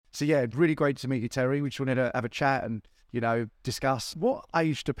So yeah, really great to meet you, Terry. We just wanted to have a chat and, you know, discuss what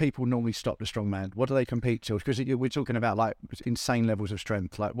age do people normally stop the strongman? What do they compete till? Because we're talking about like insane levels of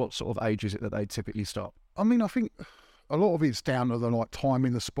strength. Like what sort of age is it that they typically stop? I mean, I think a lot of it's down to the like time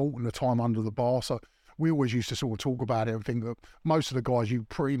in the sport and the time under the bar. So we always used to sort of talk about it and think that most of the guys, you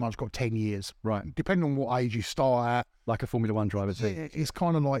pretty much got 10 years. Right. Depending on what age you start at. Like a Formula One driver too. Yeah, it's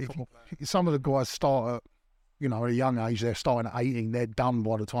kind of like some of the guys start at, you know, at a young age, they're starting at 18, they're done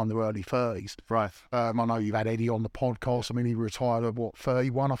by the time they're early 30s. Right. I know you've had Eddie on the podcast. I mean, he retired at,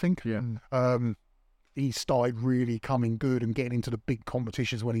 31, I think? Yeah. He started really coming good and getting into the big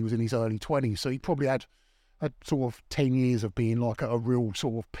competitions when he was in his early 20s. So he probably had sort of 10 years of being like at a real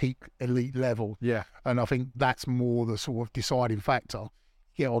sort of peak elite level. Yeah. And I think that's more the sort of deciding factor.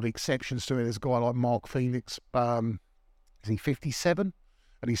 Yeah, odd exceptions to it. There's a guy like Mark Felix. Is he 57?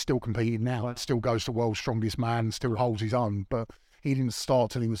 And he's still competing now. Right. Still goes to World's Strongest Man, still holds his own. But he didn't start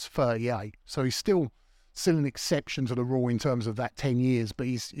till he was 38. So he's still an exception to the rule in terms of that 10 years. But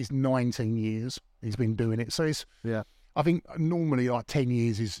he's 19 years he's been doing it. So it's, yeah. I think normally like 10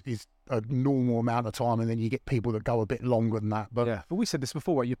 years is a normal amount of time. And then you get people that go a bit longer than that. But yeah. But we said this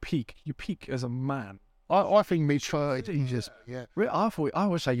before, right? You peak as a man. I think mid-30s. Yeah. I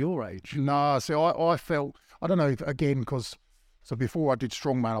would say your age. No, so I felt, I don't know, again, because so before I did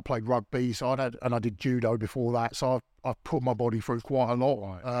strongman, I played rugby, so I did judo before that, so I've put my body through quite a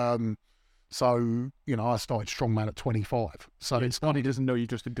lot. Right. So, you know, I started strongman at 25. So yeah, it's funny, doesn't know you've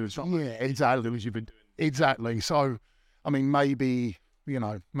just been doing strongman. Yeah, exactly. You've been doing. Exactly. So, I mean, maybe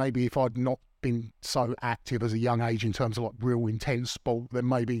if I'd not been so active as a young age in terms of like real intense sport, then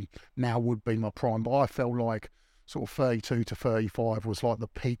maybe now would be my prime. But I felt like sort of 32 to 35 was like the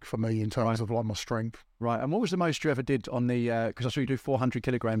peak for me in terms of like my strength. Right. And what was the most you ever did on the, because I saw you do 400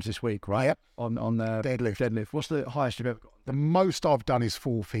 kilograms this week, right? Yep. On the deadlift. What's the highest you've ever got? The most I've done is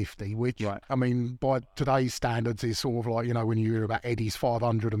 450, which, right. I mean, by today's standards is sort of like, you know, when you hear about Eddie's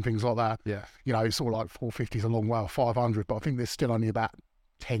 500 and things like that, yeah, you know, it's sort of like 450 is a long way off 500, but I think there's still only about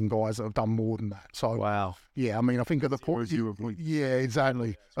 10 guys that have done more than that. So, wow. Yeah, I mean, I think at the point... Yeah,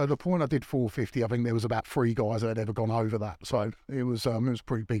 exactly. At the point I did 450, I think there was about 3 guys that had ever gone over that. So it was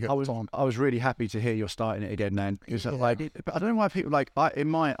pretty big at the time. I was really happy to hear you're starting it again, man. Because like, I don't know why people like,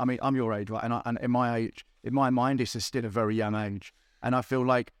 I'm your age, right? And in my mind, this is still a very young age. And I feel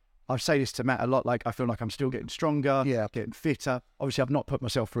like, I say this to Matt a lot, like I feel like I'm still getting stronger, getting fitter. Obviously, I've not put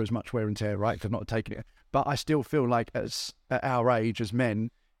myself through as much wear and tear, right? Because I've not taken it. But I still feel like at our age as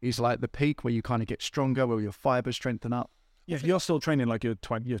men is like the peak where you kind of get stronger, where your fibers strengthen up. Yeah, you're still training like you're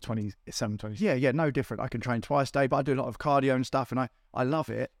 27, 20. Yeah, no different. I can train twice a day, but I do a lot of cardio and stuff, and I love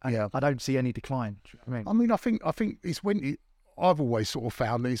it. And I don't see any decline. Do you know what I mean, I think it's when I've always sort of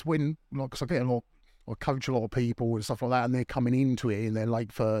found it's when, like, because I coach a lot of people and stuff like that, and they're coming into it in their late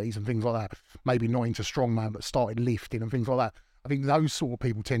 30s and things like that. Maybe not into strongman, but started lifting and things like that. I think those sort of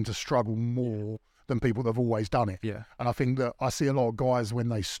people tend to struggle more than people that have always done it. Yeah. And I think that I see a lot of guys when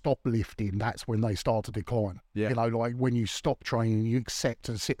they stop lifting, that's when they start to decline. Yeah. You know, like when you stop training, you accept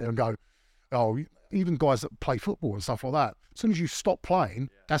and sit there and go, oh, even guys that play football and stuff like that, as soon as you stop playing,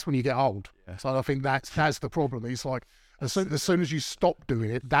 that's when you get old. Yeah. So I think that's the problem. It's like, as soon as you stop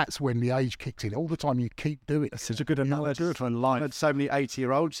doing it, that's when the age kicks in. All the time you keep doing it. That's such a good analogy for life. I've had so many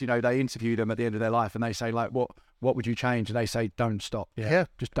 80-year-olds, you know, they interview them at the end of their life and they say, like, what would you change? And they say, don't stop. Yeah.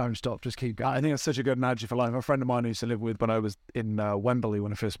 Just don't stop. Just keep going. I think that's such a good analogy for life. A friend of mine who used to live with when I was in Wembley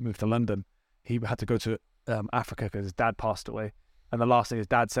when I first moved to London, he had to go to Africa because his dad passed away. And the last thing his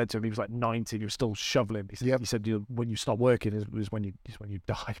dad said to him, he was like 90, he was still shoveling. He said when you stop working is when you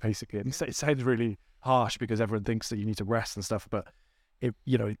die, basically. And it sounds really harsh because everyone thinks that you need to rest and stuff, but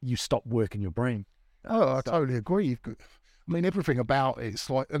you stop working your brain. Oh, I totally agree. I mean, everything about it's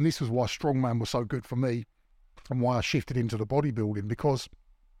like, and this was why strongman was so good for me and why I shifted into the bodybuilding, because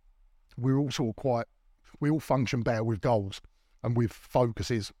we're all sort of we all function better with goals and with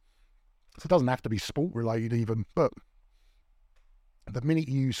focuses. So it doesn't have to be sport related even, but the minute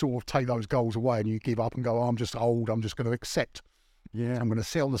you sort of take those goals away and you give up and go, oh, I'm just old, I'm just going to accept. Yeah. I'm going to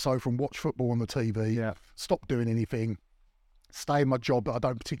sit on the sofa and watch football on the TV. Yeah. Stop doing anything. Stay in my job that I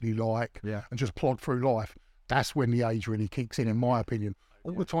don't particularly like. Yeah. And just plod through life. That's when the age really kicks in my opinion.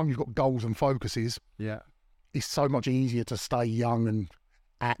 All the time you've got goals and focuses. Yeah. It's so much easier to stay young and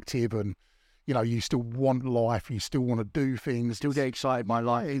active, and you still want life. You still want to do things. Still get excited by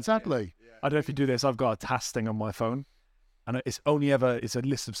life. Yeah, exactly. Yeah. I don't know if you do this. I've got a task thing on my phone. And it's a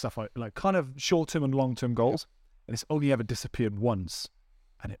list of stuff like kind of short-term and long-term goals. And it's only ever disappeared once.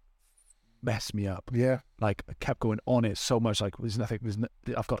 And it messed me up. Yeah. Like I kept going on it so much. Like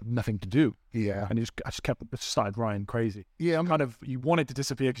I've got nothing to do. Yeah. And I just started riding crazy. Yeah. I mean, Kind of, you want it to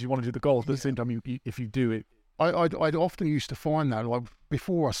disappear because you want to do the goals. But at the same time, if you do it, I'd often used to find that, like,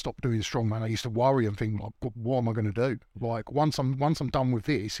 before I stopped doing strongman, I used to worry and think, like, what am I going to do? Like, once I'm done with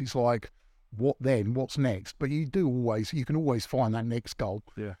this, it's like, what then? What's next? But you can always find that next goal.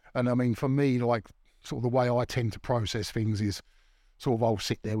 Yeah. And I mean, for me, like, sort of the way I tend to process things is sort of I'll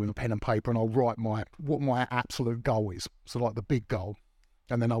sit there with a pen and paper and I'll write what my absolute goal is. So like the big goal.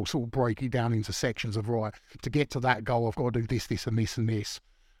 And then I'll sort of break it down into sections of, right, to get to that goal, I've got to do this, this and this and this.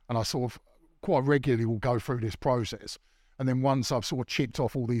 And I sort of quite regularly will go through this process. And then once I've sort of chipped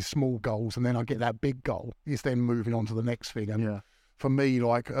off all these small goals and then I get that big goal, it's then moving on to the next thing. And for me,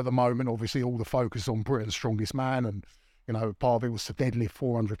 like at the moment, obviously all the focus is on Britain's Strongest Man. And, you know, part of it was to deadlift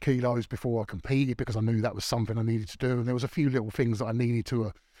 400 kilos before I competed because I knew that was something I needed to do. And there was a few little things that I needed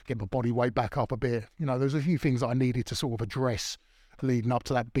to get my body weight back up a bit. You know, there's a few things that I needed to sort of address leading up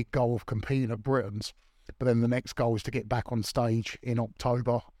to that big goal of competing at Britain's. But then the next goal is to get back on stage in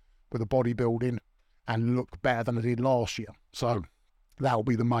October with the bodybuilding and look better than I did last year. So that'll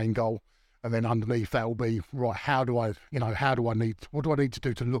be the main goal. And then underneath that will be, right, what do I need to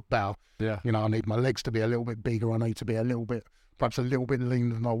do to look better? Yeah. You know, I need my legs to be a little bit bigger. I need to be perhaps a little bit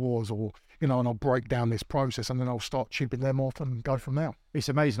leaner than I was, or, you know, and I'll break down this process and then I'll start chipping them off and go from there. It's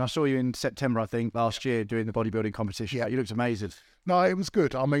amazing. I saw you in September, I think, last year doing the bodybuilding competition. Yeah, you looked amazing. No, it was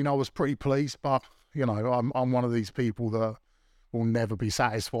good. I mean, I was pretty pleased, but, you know, I'm one of these people that will never be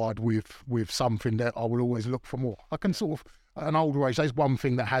satisfied with something, that I will always look for more. I can sort of, at an older age, there's one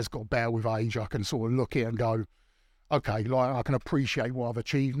thing that has got better with age. I can sort of look at it and go, okay, like I can appreciate what I've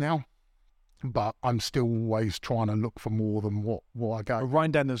achieved now, but I'm still always trying to look for more than what I go.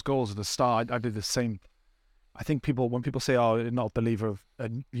 Writing down those goals at the start, I did the same. I think when people say, "Oh, you're not a believer of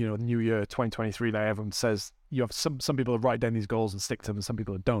New Year 2023," like everyone says, you have some people that write down these goals and stick to them, and some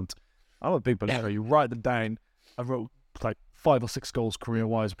people that don't. I'm a big believer. You write them down. I wrote like 5 or 6 goals,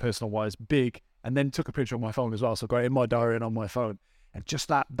 career-wise, personal-wise, big, and then took a picture on my phone as well. So I got it in my diary and on my phone. And just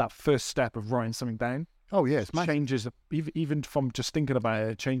that first step of writing something down, oh yeah, it's changes, even from just thinking about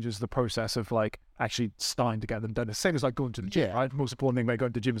it, changes the process of like actually starting to get them done. The same as like going to the gym, right? The most important thing about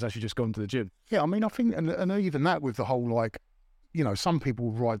going to the gym is actually just going to the gym. Yeah, I mean, I think, and even that with the whole, like, you know, some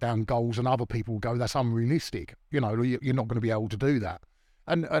people will write down goals and other people will go, that's unrealistic. You know, you're not going to be able to do that.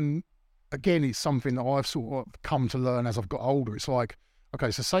 And again, it's something that I've sort of come to learn as I've got older. It's like,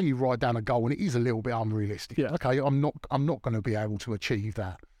 okay, so say you write down a goal and it is a little bit unrealistic. Yeah. Okay, I'm not going to be able to achieve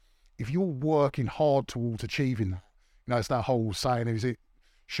that. If you're working hard towards achieving that, you know, it's that whole saying, is it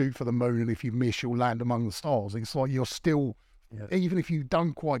shoot for the moon and if you miss, you'll land among the stars. It's like you're still, even if you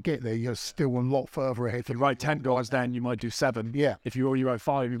don't quite get there, you're still a lot further ahead. If you write 10 goals down, you might do 7. Yeah. If you already write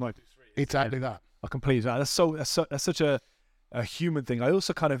 5, you might do 3. Exactly that. I completely agree. That's such a human thing. I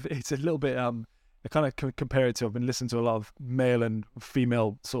also kind of, it's a little bit, I kind of compare it to, I've been listening to a lot of male and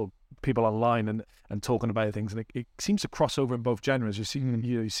female sort of people online and talking about things, and it seems to cross over in both genders.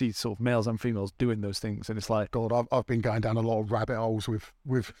 You see sort of males and females doing those things, and it's like, God, I've been going down a lot of rabbit holes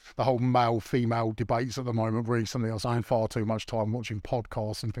with the whole male-female debates at the moment recently. I was spending far too much time watching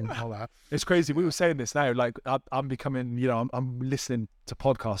podcasts and things like that. It's crazy. We were saying this now, like I'm becoming, I'm listening to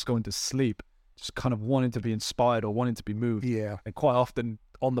podcasts going to sleep, just kind of wanting to be inspired or wanting to be moved. Yeah. And quite often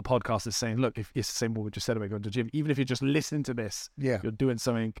on the podcast is saying, look, if it's the same what we just said about going to the gym, even if you're just listening to this, you're doing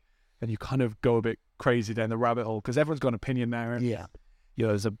something, and you kind of go a bit crazy down the rabbit hole because everyone's got an opinion now. And,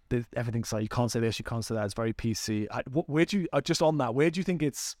 everything's like, you can't say this, you can't say that. It's very PC. Where do you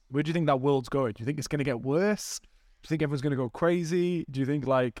think that world's going? Do you think it's going to get worse? Do you think everyone's going to go crazy? Do you think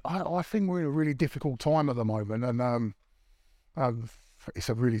like... I think we're in a really difficult time at the moment, and it's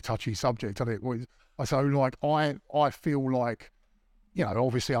a really touchy subject, isn't it? So like, I feel like, you know,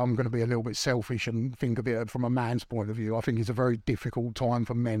 obviously I'm going to be a little bit selfish and think of it from a man's point of view. I think it's a very difficult time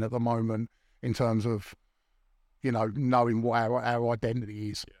for men at the moment in terms of, you know, knowing what our identity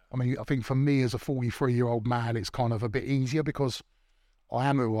is. Yeah. I mean, I think for me as a 43-year-old man, it's kind of a bit easier because I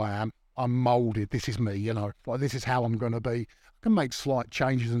am who I am. I'm moulded. This is me, you know, like this is how I'm going to be. I can make slight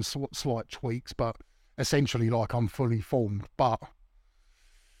changes and slight tweaks, but essentially like I'm fully formed. But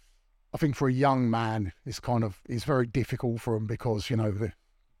I think for a young man, it's very difficult for him because, you know,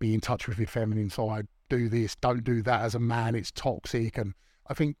 be in touch with your feminine side, do this, don't do that as a man, it's toxic. And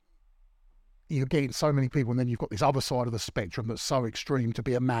I think you're getting so many people, and then you've got this other side of the spectrum that's so extreme. To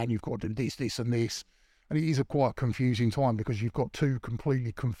be a man, you've got to do this, this and this. And it is a quite confusing time because you've got two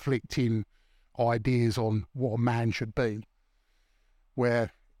completely conflicting ideas on what a man should be,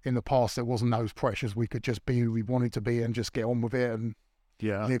 where in the past there wasn't those pressures. We could just be who we wanted to be and just get on with it. And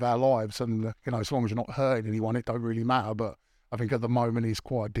live our lives. And, you know, as long as you're not hurting anyone, it don't really matter. But I think at the moment it's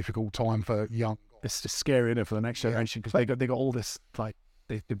quite a difficult time for young. It's just scary, isn't it, for the next generation, because they got all this, like,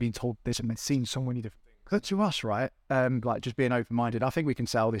 they've been told this and they've seen so many different things. But to us, right, like just being open-minded, I think we can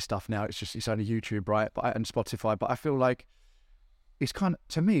say all this stuff now. It's only YouTube, right, and Spotify. But I feel like it's kind of,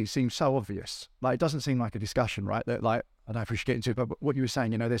 to me, it seems so obvious. Like, it doesn't seem like a discussion, right? That, like, I don't know if we should get into it, but what you were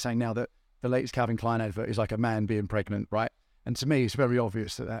saying, you know, they're saying now that the latest Calvin Klein advert is like a man being pregnant, right? And to me, it's very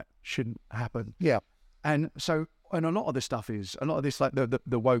obvious that shouldn't happen. Yeah. And so, and a lot of this stuff is, a lot of this, like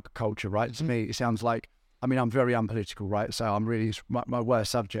the woke culture, right? To me, it sounds like, I mean, I'm very unpolitical, right? So I'm really, it's my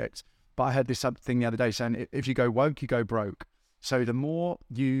worst subject. But I heard this thing the other day saying, if you go woke, you go broke. So the more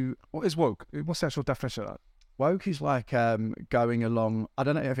you... What is woke? What's the actual definition of that? Woke is like going along. I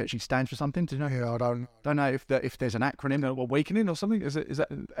don't know if it actually stands for something. Do you know? Yeah, I don't know if there's an acronym. Awakening or something? Is that?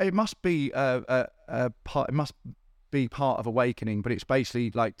 It must be a part. It must be part of awakening. But it's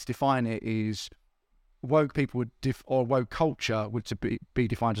basically, like, to define it is woke people would or woke culture would be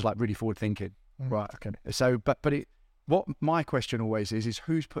defined as like really forward thinking. Right. Okay. So, but it. What my question always is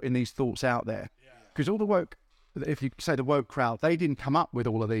who's putting these thoughts out there? Because all the woke, if you say the woke crowd, they didn't come up with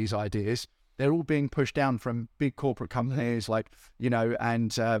all of these ideas. They're all being pushed down from big corporate companies, like, you know,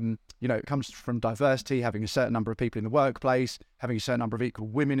 and, you know, it comes from diversity, having a certain number of people in the workplace, having a certain number of equal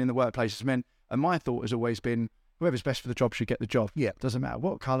women in the workplace as men. And my thought has always been, whoever's best for the job should get the job. Yeah. Doesn't matter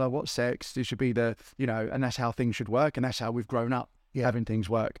what colour, what sex, it should be the, you know, and that's how things should work. And that's how we've grown up, having things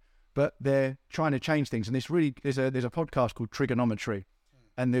work. But they're trying to change things. And this really, there's a podcast called Trigonometry.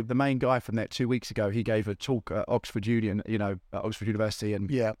 And the main guy from that 2 weeks ago, he gave a talk at Oxford University. And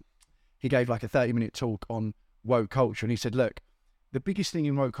he gave like a 30-minute talk on woke culture. And he said, look, the biggest thing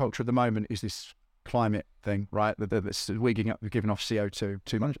in woke culture at the moment is this climate thing, right? That's we're giving off CO2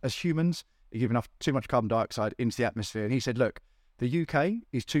 too much. As humans, we're giving off too much carbon dioxide into the atmosphere. And he said, look, the UK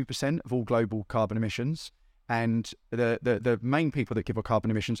is 2% of all global carbon emissions. And the main people that give off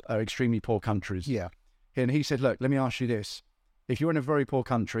carbon emissions are extremely poor countries. Yeah. And he said, look, let me ask you this. If you're in a very poor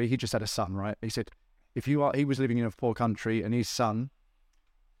country, he just had a son, right? He said, he was living in a poor country and his son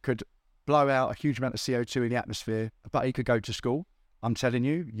could blow out a huge amount of CO2 in the atmosphere, but he could go to school. I'm telling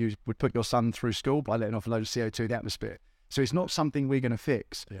you, you would put your son through school by letting off a load of CO2 in the atmosphere. So it's not something we're going to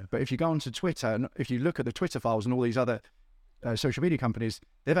fix. Yeah. But if you go onto Twitter, and if you look at the Twitter files and all these other social media companies,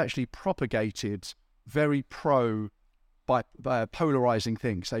 they've actually propagated very by polarizing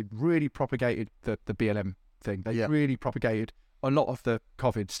things. They really propagated the BLM thing. They really propagated a lot of the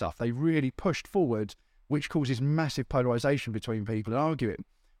COVID stuff. They really pushed forward, which causes massive polarization between people and arguing.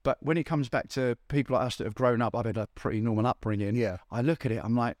 But when it comes back to people like us that have grown up, I've had a pretty normal upbringing. I look at it,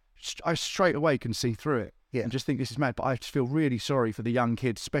 I'm like, I straight away can see through it and just think this is mad. But I just feel really sorry for the young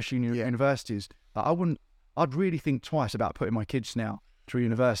kids, especially in universities. I'd really think twice about putting my kids now through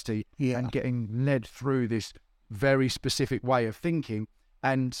university and getting led through this very specific way of thinking.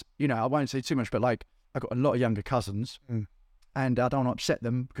 And, you know, I won't say too much, but like, I've got a lot of younger cousins and I don't upset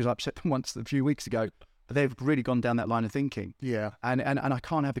them because I upset them once a few weeks ago. But they've really gone down that line of thinking. Yeah. And I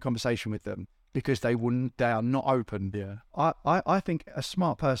can't have the conversation with them because they are not open. Yeah. I think a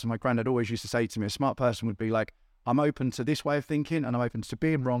smart person, my granddad always used to say to me, a smart person would be like, I'm open to this way of thinking and I'm open to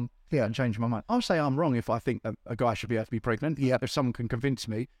being wrong and changing my mind. I'll say I'm wrong if I think that a guy should be able to be pregnant. Yeah. If someone can convince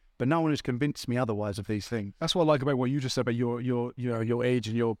me, but no one has convinced me otherwise of these things. That's what I like about what you just said about your age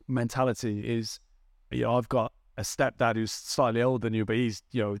and your mentality is, you know, I've got a stepdad who's slightly older than you, but he's,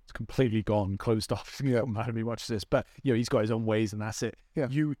 you know, completely gone, closed off. Yeah, no matter me watch this, but you know, he's got his own ways, and that's it. Yeah.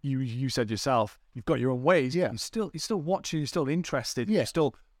 You said yourself, you've got your own ways. Yeah. You're still watching. You're still interested. Yeah. You're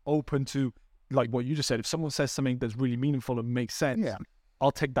still open to, like what you just said. If someone says something that's really meaningful and makes sense,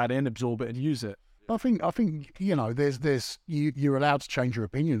 I'll take that in, absorb it, and use it. I think you know, you're allowed to change your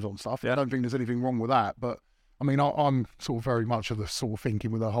opinions on stuff. I don't think there's anything wrong with that, but. I mean, I'm sort of very much of the sort of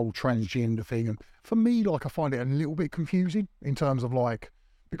thinking with the whole transgender thing. And for me, like, I find it a little bit confusing in terms of, like,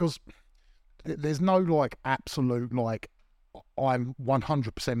 because there's no, like, absolute, like, I'm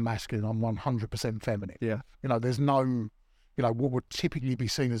 100% masculine, I'm 100% feminine. Yeah. You know, there's no, you know, what would typically be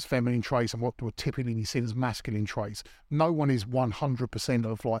seen as feminine traits and what would typically be seen as masculine traits. No one is 100%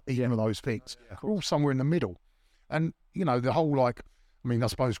 of, like, either of those things. Yeah. We're all somewhere in the middle. And, you know, the whole, like, I mean, I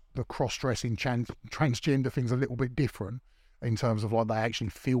suppose the cross-dressing transgender thing's a little bit different in terms of, like, they actually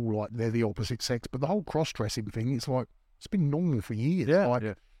feel like they're the opposite sex. But the whole cross-dressing thing, it's like, it's been normal for years. Yeah, like,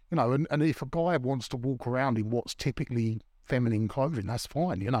 you know, and if a guy wants to walk around in what's typically feminine clothing, that's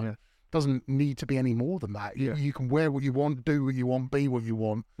fine, you know. Yeah. Doesn't need to be any more than that. Yeah. You can wear what you want, do what you want, be what you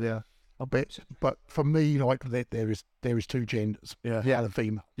want. Yeah. I bet. But for me, like, there is two genders. Yeah. Yeah. The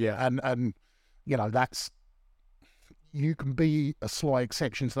female. Yeah. And you know, that's... you can be a slight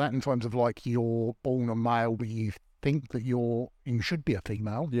exception to that in terms of like you're born a male, but you think that you should be a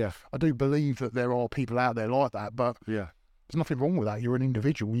female. Yeah. I do believe that there are people out there like that, but Yeah. there's nothing wrong with that. You're an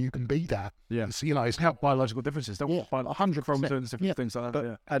individual. You can be that. Yeah. It's, you know, it's Help biological differences. Don't 100%. chromosomes, different things like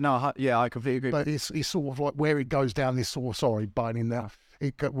that. But, I completely agree. But it's sort of like where it goes down this sort of, sorry, butting in there,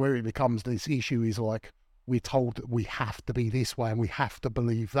 where it becomes this issue is like we're told that we have to be this way and we have to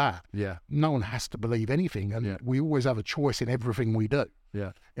believe that. Yeah. No one has to believe anything, and we always have a choice in everything we do.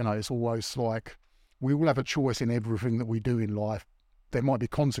 Yeah. You know, it's always like we all have a choice in everything that we do in life. There might be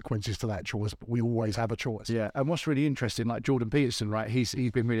consequences to that choice, but we always have a choice. Yeah. And what's really interesting, like Jordan Peterson, right? He's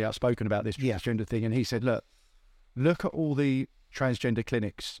been really outspoken about this transgender thing, and he said, look at all the transgender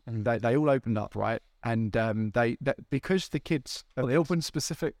clinics. And they all opened up, right? And because the kids, they opened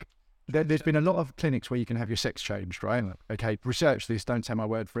specific. There's been a lot of clinics where you can have your sex changed, right? Okay, research this. Don't take my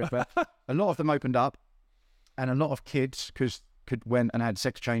word for it, but a lot of them opened up, and a lot of kids went and had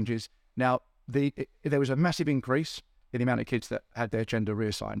sex changes. Now, there was a massive increase in the amount of kids that had their gender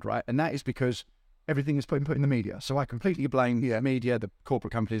reassigned, right? And that is because everything is put in the media. So I completely blame the media, the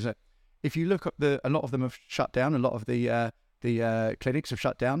corporate companies. If you look at a lot of them have shut down. A lot of the clinics have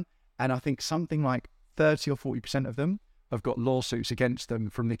shut down, and I think something like 30 or 40% of them have got lawsuits against them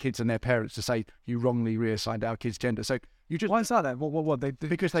from the kids and their parents to say you wrongly reassigned our kids' gender. So you just why is that then? What they do?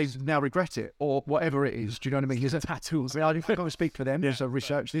 Because they now regret it or whatever it is. Do you know what I mean? Is it tattoos? I mean, I can't speak for them, so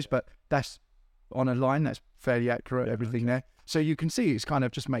research this, but that's on a line that's fairly accurate. Everything there, so you can see it's kind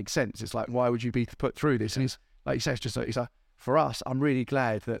of just makes sense. It's like, why would you be put through this? And it's like you say, it's for us. I'm really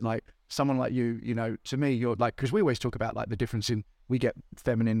glad that like someone like you, you know, to me, you're like, because we always talk about like the difference in we get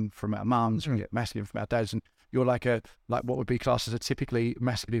feminine from our mums, we get masculine from our dads, and you're like what would be classed as a typically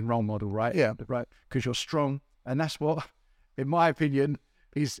masculine role model, right? Yeah, right. Because you're strong, and that's what, in my opinion,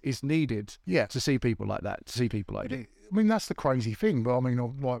 is needed. Yeah, to see people like that, to see people like you. I mean, that's the crazy thing. But I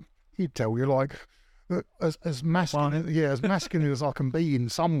mean, like he'd tell you, like as masculine, as masculine as I can be in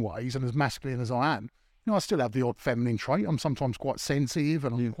some ways, and as masculine as I am, you know, I still have the odd feminine trait. I'm sometimes quite sensitive,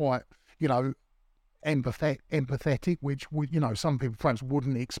 and I'm quite, you know, empathetic, which you know, some people perhaps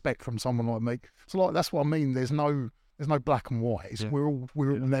wouldn't expect from someone like me. So like that's what I mean. There's no black and white. We're all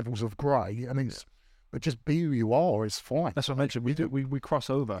levels of grey, and but just be who you are is fine. That's what I mentioned. We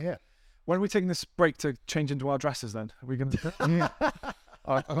cross over. Yeah. When are we taking this break to change into our dresses then? Are we going to?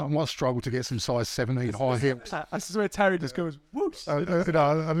 I might struggle to get some size 17 high heels. That's where Terry just goes whoosh. A little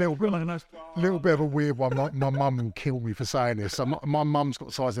bit of a weird one. My mum will kill me for saying this. So my mum's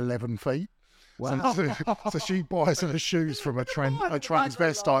got size 11 feet. Wow. So she buys her shoes from a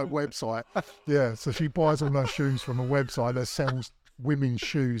transvestite website. Yeah, so she buys all her shoes from a website that sells women's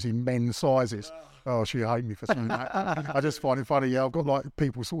shoes in men's sizes. Oh, she hate me for saying that. I just find it funny. Yeah, I've got like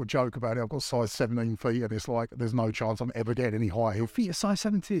people sort of joke about it. I've got size 17 feet, and it's like there's no chance I'm ever getting any high heel. Feet are size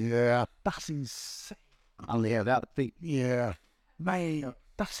 17. Yeah, that's insane. Only that feet. Yeah, mate,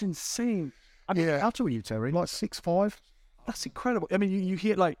 that's insane. I mean, how tall are you, Terry? Like 6'5". That's incredible. I mean, you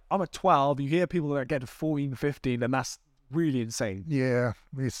hear like I'm a 12. You hear people that get to 14, 15, and that's really insane. Yeah,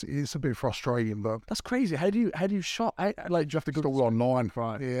 it's a bit frustrating, but that's crazy. How do you shop? Like, do you have to go all online?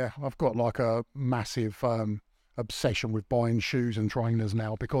 Right. Yeah, I've got like a massive obsession with buying shoes and trainers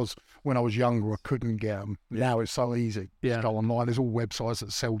now, because when I was younger I couldn't get them. Now it's so easy. Just go online. There's all websites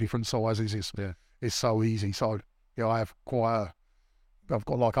that sell different sizes. It's so easy. So I have I've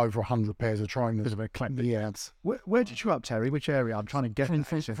got like over 100 pairs of trainers. Bit of eclectic. Yeah. Where did you up, Terry? Which area? I'm trying to get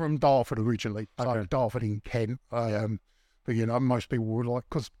from Dartford originally. So Dartford in Kent. But you know, most people would like,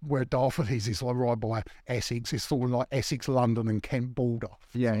 because where Dartford is, it's like right by Essex. It's sort of like Essex, London, and Kent border.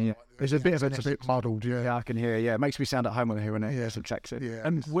 Yeah. There's a bit of it's a bit muddled. Yeah, I can hear. Yeah, it makes me sound at home when I hear it. Yeah, some checks it. Yeah.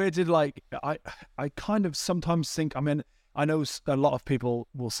 And where did like I kind of sometimes think. I mean, I know a lot of people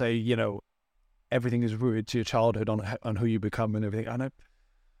will say, you know, everything is rooted to your childhood on who you become and everything. And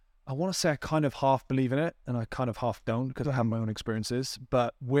I want to say I kind of half believe in it, and I kind of half don't, because I have my own experiences.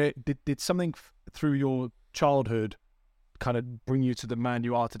 But where did something through your childhood kind of bring you to the man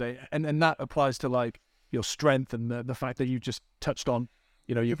you are today? And that applies to like your strength and the fact that you just touched on,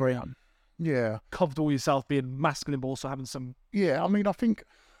 you know, you're very comfortable yourself being masculine, but also having some. Yeah, I mean, I think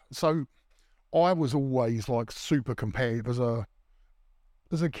so. I was always like super competitive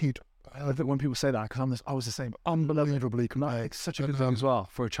as a kid. I love it when people say that, because I was the same. Unbelievably competitive. It's such a good thing as well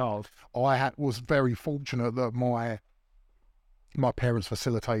for a child. I was very fortunate that my parents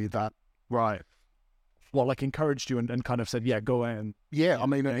facilitated that. Right. Well, like encouraged you and kind of said, yeah, go away. And I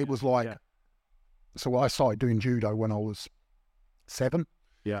mean, it was like, so I started doing judo when I was 7.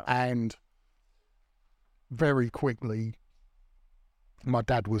 Yeah. And very quickly, my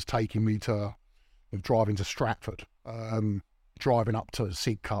dad was taking me driving to Stratford. driving up to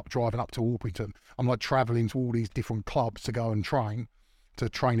Sidcup, driving up to Orpington. I'm like travelling to all these different clubs to go and train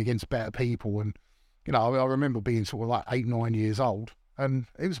against better people. And, you know, I remember being sort of like 8, 9 years old. And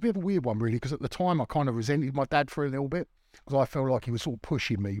it was a bit of a weird one, really, because at the time I kind of resented my dad for a little bit because I felt like he was sort of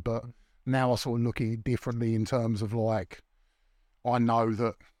pushing me. But now I sort of look at it differently in terms of like, I know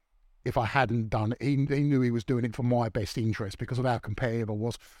that if I hadn't done it, he knew he was doing it for my best interest because of how competitive I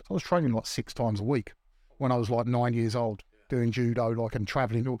was. So I was training like 6 times a week when I was like 9 years old, doing judo, like, and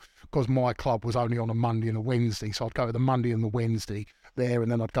travelling, because my club was only on a Monday and a Wednesday. So I'd go to the Monday and the Wednesday there,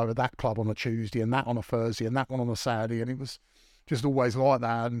 and then I'd go to that club on a Tuesday and that on a Thursday and that one on a Saturday. And it was just always like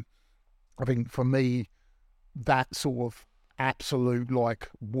that. And I think for me, that sort of absolute like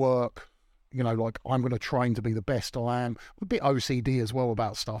work, you know, like I'm going to train to be the best I am. I'm a bit OCD as well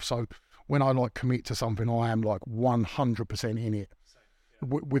about stuff. So when I like commit to something, I am like 100% in it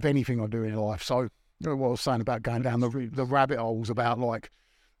with anything I do in life. So, you know, what I was saying about going down the rabbit holes about like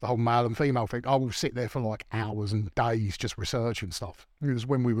the whole male and female thing, I will sit there for like hours and days just researching stuff. It was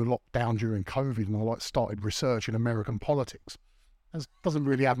when we were locked down during COVID and I like started researching American politics. It doesn't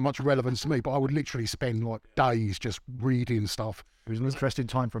really have much relevance to me, but I would literally spend like days just reading stuff. It was an interesting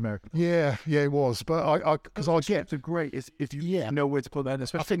time for America. Yeah, it was. But because I get it's great if you know where to put that in,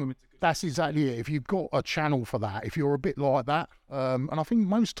 especially. I think that's exactly it. If you've got a channel for that, if you're a bit like that, and I think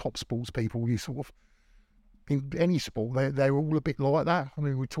most top sports people, you sort of, in any sport, they're all a bit like that. I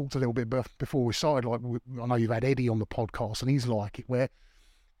mean, we talked a little bit before we started, like, I know you've had Eddie on the podcast, and he's like it, where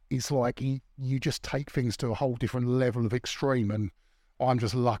it's like you just take things to a whole different level of extreme, and I'm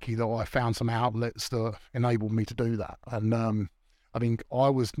just lucky that I found some outlets that enabled me to do that. And I think I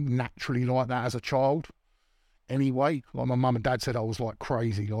was naturally like that as a child anyway. Like my mum and dad said I was like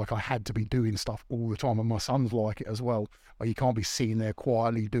crazy, like I had to be doing stuff all the time, and my son's like it as well. Like you can't be sitting there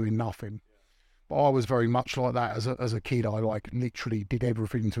quietly doing nothing. But I was very much like that as a kid. I like literally did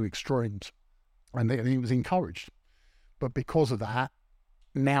everything to extremes, and it was encouraged. But because of that,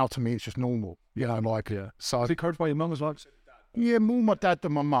 now to me it's just normal, you know. Like so. Was it encouraged by your mum as well? Yeah, more my dad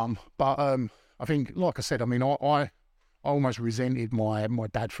than my mum. But I think, like I said, I mean, I almost resented my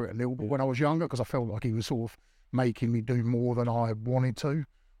dad for it a little bit when I was younger because I felt like he was sort of making me do more than I wanted to.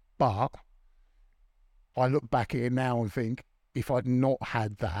 But I look back at it now and think, if I'd not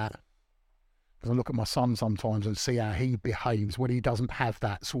had that, because I look at my son sometimes and see how he behaves when he doesn't have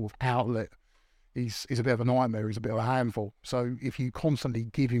that sort of outlet, he's a bit of a nightmare, he's a bit of a handful. So if you constantly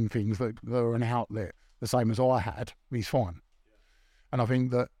give him things that are an outlet, the same as I had, he's fine. And I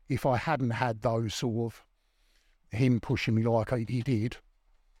think that if I hadn't had those sort of, him pushing me like he did,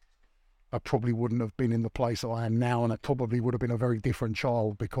 I probably wouldn't have been in the place that I am now, and I probably would have been a very different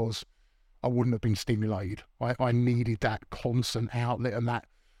child because I wouldn't have been stimulated. I needed that constant outlet and that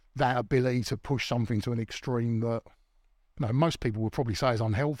ability to push something to an extreme that, you know, most people would probably say is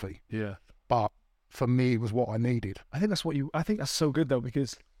unhealthy. Yeah. But for me, it was what I needed. I think that's so good though,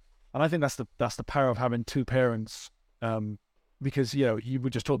 because, and I think that's the power of having two parents. Because, you know, you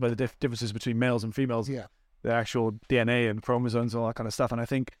would just talk about the differences between males and females, the actual DNA and chromosomes and all that kind of stuff. And I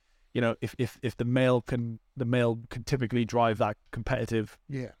think, you know, if the male can typically drive that competitive,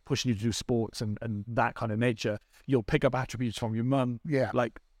 pushing you to do sports and that kind of nature, you'll pick up attributes from your mum. Yeah.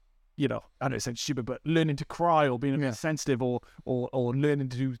 Like, you know, I know it sounds stupid, but learning to cry or being a bit sensitive or learning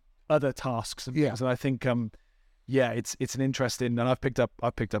to do other tasks and things. And I think, it's an interesting, and I've picked up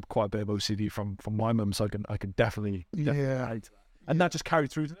quite a bit of OCD from my mum, so I can definitely add to that. And that just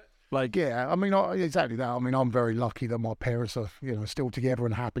carried through to it. Like, I mean, exactly that. I mean, I'm very lucky that my parents are, you know, still together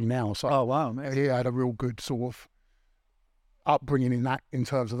and happy now. So, oh wow, man. He had a real good sort of upbringing in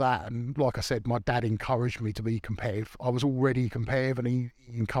terms of that. And like I said, my dad encouraged me to be competitive. I was already competitive, and he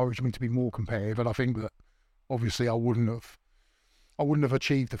encouraged me to be more competitive. And I think that obviously I wouldn't have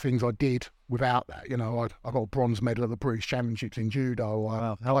achieved the things I did without that. You know, I got a bronze medal at the British Championships in judo.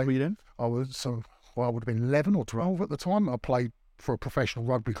 Wow. How old were you then? I would have been 11 or 12 at the time. I played for a professional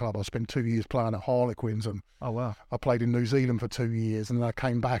rugby club. I spent 2 years playing at Harlequins, and I played in New Zealand for 2 years, and then I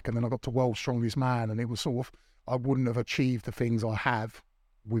came back, and then I got to World's Strongest Man, and it was sort of, I wouldn't have achieved the things I have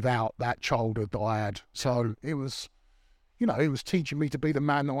without that childhood that I had. So it was, you know, it was teaching me to be the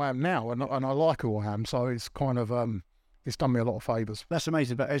man that I am now, and I like who I am. So it's kind of it's done me a lot of favours. That's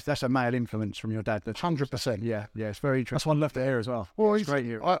amazing, but that's a male influence from your dad. 100%. Yeah, it's very interesting. That's one left to hear as well. Well, it's great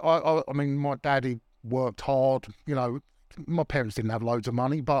here. I mean, my daddy worked hard. You know, my parents didn't have loads of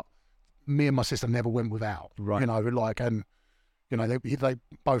money, but me and my sister never went without. Right. You know, like, and you know, they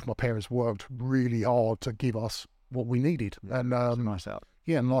both my parents worked really hard to give us what we needed. And nice out.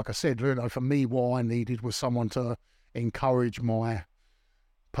 Yeah, and like I said, you know, for me, what I needed was someone to encourage my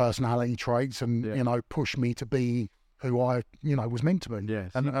personality traits and, Yeah. you know, pushed me to be who I, you know, was meant to be.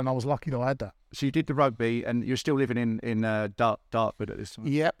 Yes. And I was lucky that I had that. So you did the rugby, and you're still living in Dartford at this time.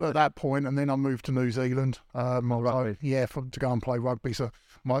 Yep, at that point, and then I moved to New Zealand. Rugby. To go and play rugby. So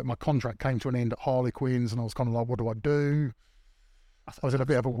my contract came to an end at Harlequins, and I was kind of like, what do I do? I was in a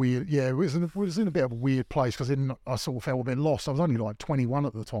bit of a weird, it was in a bit of a weird place because I sort of felt a bit lost. I was only like 21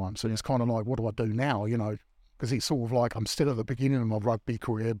 at the time, so it's kind of like, what do I do now? You know, because it's sort of like I'm still at the beginning of my rugby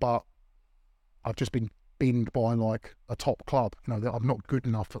career, but I've just been binned by like a top club. You know, that I'm not good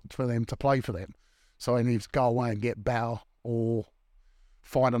enough for them to play for them, so I need to go away and get better or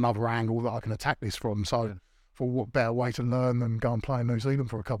find another angle that I can attack this from. So, for what better way to learn than go and play in New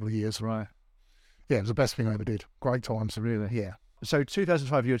Zealand for a couple of years? Right. Yeah, it was the best thing I ever did. Great times. Really? Yeah. So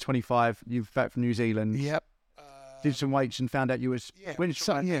 2005, you were 25. You're back from New Zealand. Yep. Did some weights and found out you was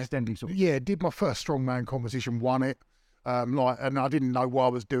extending sort of. Yeah, did my first strongman competition, won it. And I didn't know what I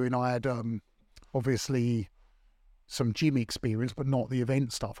was doing. I had obviously some gym experience, but not the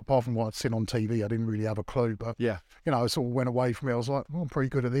event stuff. Apart from what I'd seen on TV, I didn't really have a clue. But Yeah. you know, I sort of went away from it. I was like, well, I'm pretty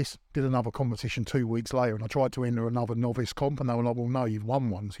good at this. Did another competition 2 weeks later, and I tried to enter another novice comp, and they were like, well, no, you've won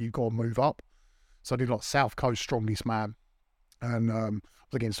one, so you've got to move up. So I did like South Coast Strongest Man, and I was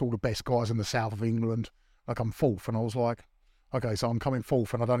against all the best guys in the south of England. Like, I'm fourth, and I was like, okay, so I'm coming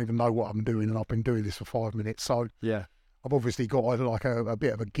fourth, and I don't even know what I'm doing, and I've been doing this for 5 minutes. So Yeah. I've obviously got like a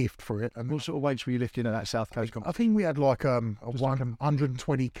bit of a gift for it. And What sort of weights were you lifting at that South Coast competition? I think we had like a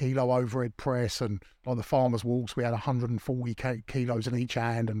 120 kilo overhead press, and on the farmers' walks we had 140 kilos in each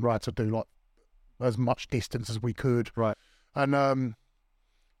hand, and to do like as much distance as we could. Right. And and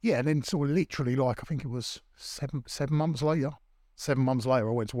then sort of literally like I think it was 7 months later. 7 months later,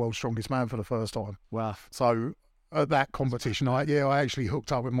 I went to World's Strongest Man for the first time. Wow. So at that competition, I actually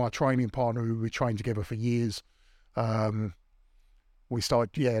hooked up with my training partner who we trained together for years. We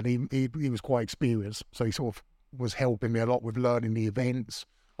started, and he was quite experienced, so he sort of was helping me a lot with learning the events.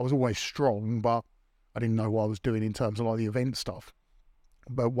 I was always strong, but I didn't know what I was doing in terms of like the event stuff.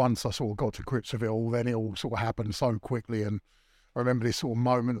 But once I sort of got to grips with it all, then it all sort of happened so quickly. And I remember this sort of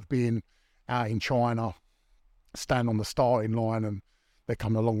moment of being out in China, stand on the starting line, and they're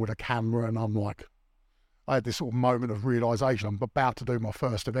coming along with a camera, and I'm like, I had this sort of moment of realisation. I'm about to do my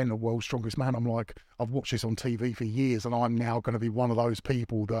first event at World's Strongest Man. I'm like, I've watched this on TV for years, and I'm now going to be one of those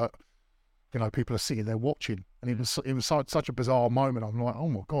people that, you know, people are sitting there watching. And it was such a bizarre moment. I'm like, oh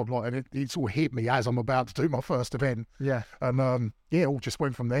my God, like, and it sort of hit me as I'm about to do my first event. Yeah. And it all just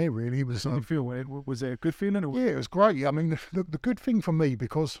went from there, really. It was, How did you feel? Was it a good feeling? Or? yeah, it was great. I mean, the good thing for me,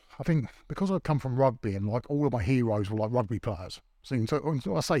 because I come from rugby, and like all of my heroes were like rugby players. So when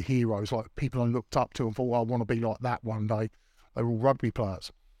I say heroes, like people I looked up to and thought, I want to be like that one day. They were all rugby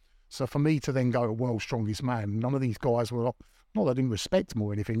players. So for me to then go to World's Strongest Man, none of these guys were, not that I didn't respect them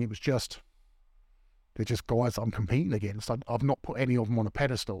or anything, it was just, they're just guys that I'm competing against. I've not put any of them on a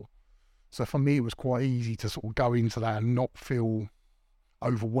pedestal. So for me, it was quite easy to sort of go into that and not feel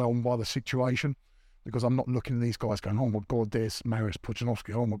overwhelmed by the situation, because I'm not looking at these guys going, oh my God, there's Mariusz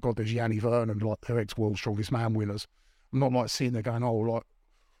Pudzianowski, oh my God, there's Yanni Vernon, like they're ex-World's Strongest Man winners. I'm not like sitting there going, oh, like,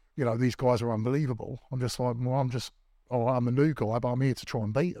 you know, these guys are unbelievable. I'm just like, well, I'm a new guy, but I'm here to try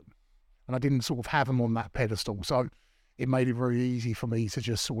and beat them. And I didn't sort of have them on that pedestal. So it made it very easy for me to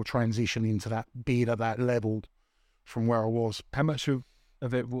just sort of transition into that, being at that level from where I was. How much of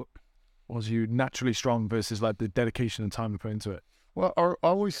it was you naturally strong versus like the dedication and time you put into it? Well, I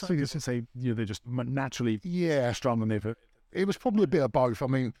always say this and say, you know, they're just naturally strong and they've. It was probably a bit of both. I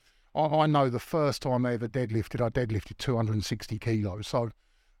mean, I know the first time I ever deadlifted, I deadlifted 260 kilos. So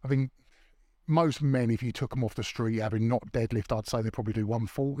I think most men, if you took them off the street having not deadlift, I'd say they probably do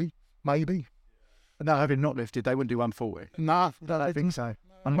 140, maybe. No, having not lifted, they wouldn't do 140. Nah, I don't think so.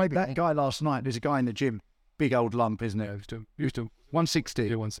 And maybe that guy last night, there's a guy in the gym, big old lump, isn't it? Used to 160,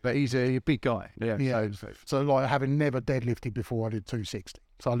 do 160. but he's a big guy. Yeah. So like having never deadlifted before, I did 260.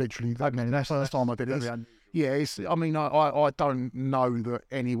 So I literally, that's the first time I did it. Yeah, I mean, I don't know that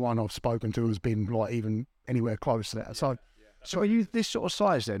anyone I've spoken to has been like even anywhere close to that. So are you this sort of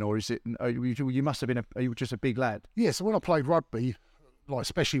size then, or is it? You must have been. Are you just a big lad? Yeah. So when I played rugby, like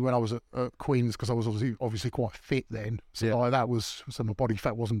especially when I was at Queen's, because I was obviously quite fit then. So so my body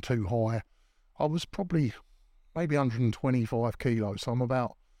fat wasn't too high. I was probably maybe 125 kilos. So I'm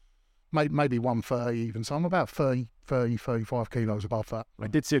about maybe 130 even. So I'm about 35 kilos above that. I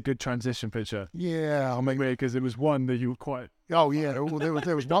did see a good transition picture. Yeah, I mean, because it was one that you were quite. Oh yeah, there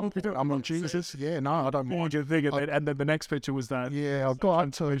was one. I'm on Jesus. Yeah, no, I don't mind. And then the next picture was that. Yeah, I got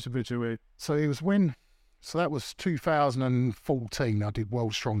into picture with. So it was when. So that was 2014. I did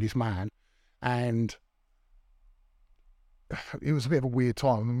World's Strongest Man, and it was a bit of a weird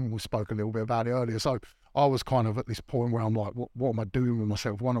time. We spoke a little bit about it earlier. So I was kind of at this point where I'm like, what am I doing with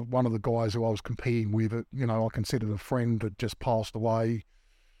myself? One of the guys who I was competing with, I considered a friend, had just passed away,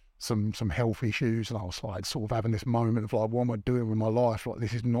 some health issues, and I was like sort of having this moment of like, what am I doing with my life? Like,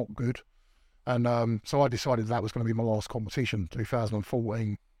 this is not good. And so I decided that was going to be my last competition,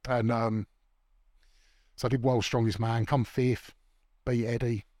 2014, and so I did World's Strongest Man, come fifth, beat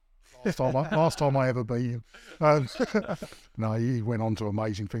Eddie. Last time I ever beat him. No, he went on to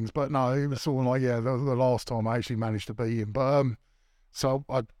amazing things, but no, it was sort of like, the last time I actually managed to beat him. But so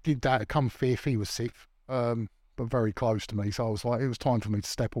I did that, come fifth, he was sixth, but very close to me. So I was like, it was time for me to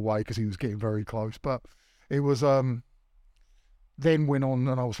step away because he was getting very close. But it was then went on,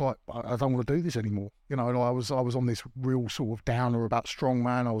 and I was like, I don't want to do this anymore. I was on this real sort of downer about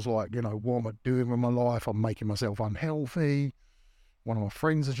strongman. I was like, what am I doing with my life? I'm making myself unhealthy. One of my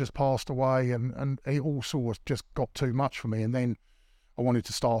friends has just passed away, and it all sort of just got too much for me. And then I wanted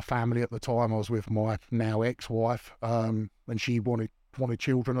to start a family at the time. I was with my now ex-wife, and she wanted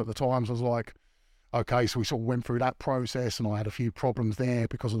children at the time. So I was like, okay, so we sort of went through that process, and I had a few problems there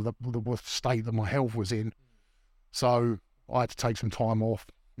because of the state that my health was in. So I had to take some time off.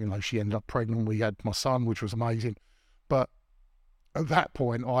 She ended up pregnant. We had my son, which was amazing. But at that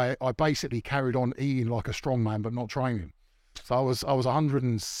point, I basically carried on eating like a strongman, but not training. So I was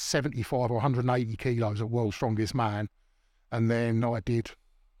 175 or 180 kilos at World's Strongest Man, and then I did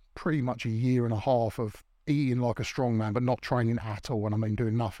pretty much a year and a half of eating like a strongman, but not training at all, and I mean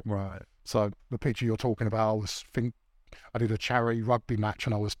doing nothing. Right. So the picture you're talking about, I did a charity rugby match,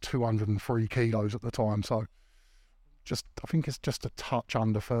 and I was 203 kilos at the time. So I think it's just a touch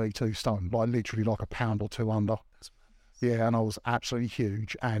under 32 stone, like literally like a pound or two under. Yeah, and I was absolutely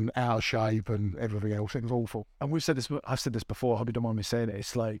huge and out of shape and everything else. It was awful. And I've said this before, I hope you don't mind me saying it.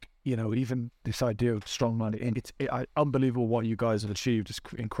 It's like, even this idea of strongman, it's unbelievable what you guys have achieved. It's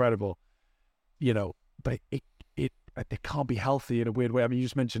incredible, but it can't be healthy in a weird way. I mean, you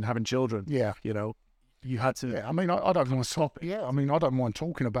just mentioned having children. Yeah. You had to. Yeah, I mean, I don't want to stop. Yeah, I mean, I don't mind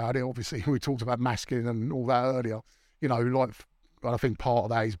talking about it. Obviously, we talked about masculine and all that earlier. Like, I think part of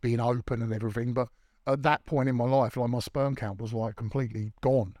that is being open and everything, but at that point in my life, like, my sperm count was like completely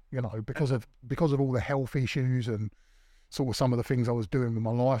gone, because of all the health issues and sort of some of the things I was doing with my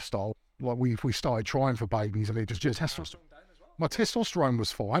lifestyle. Like, we started trying for babies, and it just testosterone down as well? My testosterone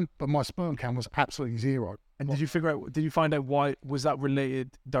was fine, but my sperm count was absolutely zero. And did you find out why? Was that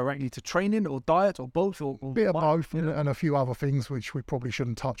related directly to training or diet or both? Or bit of both, and a few other things which we probably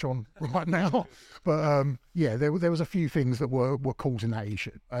shouldn't touch on right now. But there was a few things that were causing that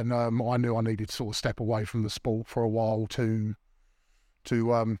issue, and I knew I needed to sort of step away from the sport for a while to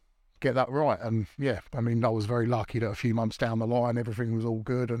get that right. And yeah, I mean, I was very lucky that a few months down the line, everything was all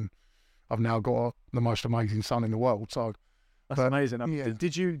good, and I've now got the most amazing son in the world. So. That's amazing. Yeah.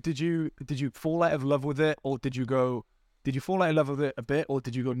 Did you fall out of love with it, or did you fall out of love with it a bit, or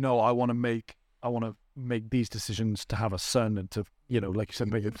did you go, no, I want to make these decisions to have a son and to, like you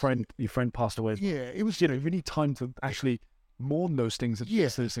said, your friend passed away. Yeah, it was. You need time to actually mourn those things. And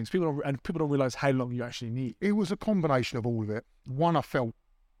yes, those things. People don't realize how long you actually need. It was a combination of all of it. One, I felt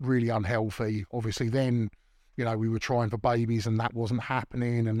really unhealthy. Obviously, then, we were trying for babies, and that wasn't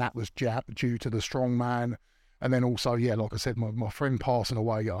happening, and that was due to the strongman. And then also, like I said, my friend passing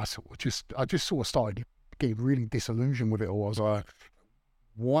away, I just sort of started getting really disillusioned with it all. I was like,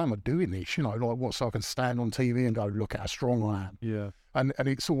 why am I doing this? Like, what, so I can stand on TV and go, look at how strong I am. Yeah. And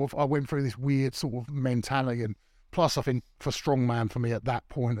it sort of, I went through this weird sort of mentality. And plus, I think for strongman, for me at that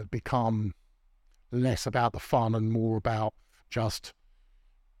point, had become less about the fun and more about just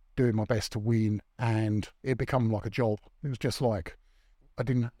doing my best to win. And it become like a job. It was just like, I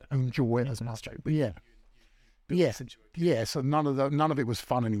didn't enjoy it as much. But yeah. Yeah. So none of it was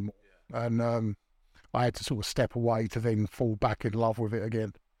fun anymore, and I had to sort of step away to then fall back in love with it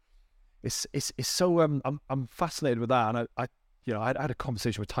again. It's so I'm fascinated with that, and I had a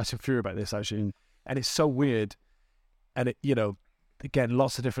conversation with Tyson Fury about this actually, and it's so weird, and it again,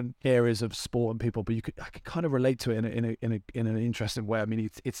 lots of different areas of sport and people, but I could kind of relate to it in an interesting way. I mean,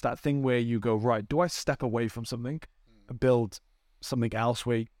 it's that thing where you go, right, do I step away from something and build something else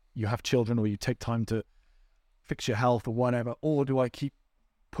where you have children or you take time to fix your health or whatever, or do I keep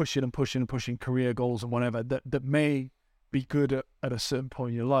pushing career goals and whatever that may be good at a certain point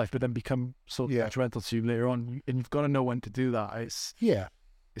in your life, but then become sort of detrimental to you later on, and you've got to know when to do that.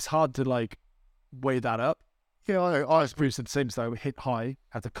 It's hard to like weigh that up. Yeah, I experienced the same stuff. Hit high,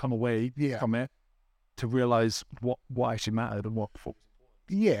 had to come away, come here to realize what actually mattered and what.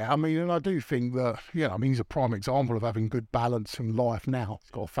 Yeah, I mean, and I do think that, I mean, he's a prime example of having good balance in life now. He's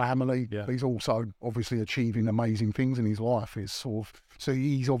got a family. Yeah. He's also obviously achieving amazing things in his life. It's sort of, so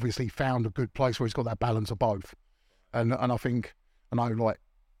he's obviously found a good place where he's got that balance of both. And I think, I know, like,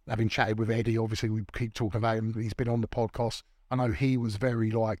 having chatted with Eddie, obviously we keep talking about him. He's been on the podcast. I know he was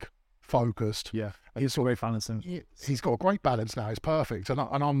very, like, focused. Yeah, he's got a great balance. He's got a great balance now. It's perfect. And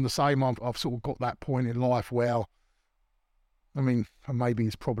I'm the same. I've sort of got that point in life where, I mean, and maybe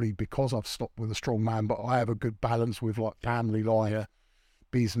it's probably because I've stopped with a strong man, but I have a good balance with like family life,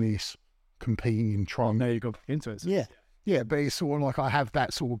 business, competing, trying. Now you go into it. Yeah, but it's sort of like I have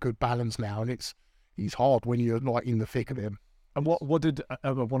that sort of good balance now, and it's hard when you're like in the thick of it. And what did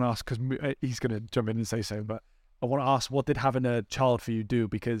I want to ask, because he's going to jump in and say so, but I want to ask, what did having a child for you do?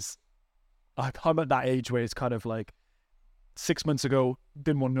 Because I'm at that age where it's kind of like 6 months ago,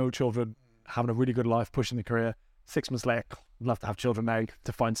 didn't want no children, having a really good life, pushing the career. 6 months later, love to have children now,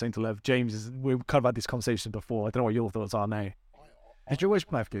 to find something to live. James, we've kind of had this conversation before. I don't know what your thoughts are now. Did you always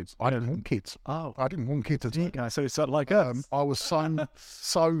have kids? I didn't want kids. Oh, I didn't want kids at all. Yeah, so it's sort of like us. I was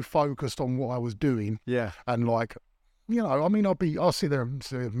so focused on what I was doing, yeah. and like, I mean, I'll sit there and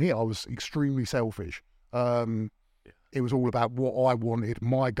admit I was extremely selfish. It was all about what I wanted,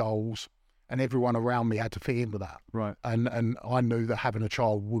 my goals, and everyone around me had to fit in with that. Right. And I knew that having a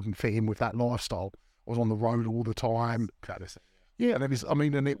child wouldn't fit in with that lifestyle. I was on the road all the time. Yeah, and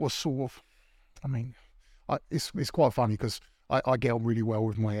it was sort of, it's quite funny because I get on really well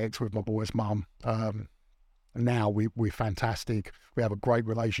with my ex, with my boy's mum. Now we're fantastic. We have a great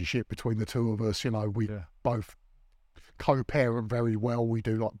relationship between the two of us. We both co-parent very well. We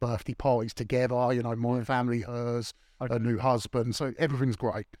do like birthday parties together. My family, hers, her new husband. So everything's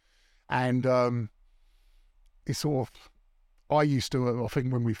great. And it's sort of, I used to, I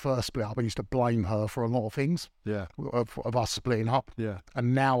think when we first split up, I used to blame her for a lot of things. Yeah. Of us splitting up. Yeah.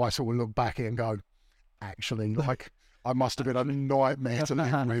 And now I sort of look back at it and go, actually, like, I must have been a nightmare to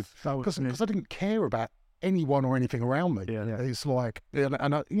live with, because I didn't care about anyone or anything around me. Yeah. It's like, and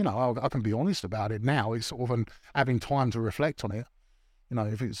I can be honest about it now. It's sort of having time to reflect on it.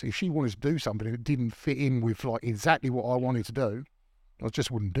 If she wanted to do something and it didn't fit in with like exactly what I wanted to do, I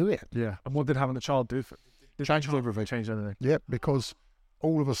just wouldn't do it. Yeah. And what did having the child do? Change everything. Change anything. Yeah, because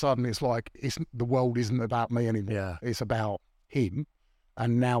all of a sudden it's like the world isn't about me anymore. Yeah. It's about him,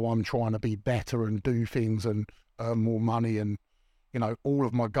 and now I'm trying to be better and do things and earn more money, and all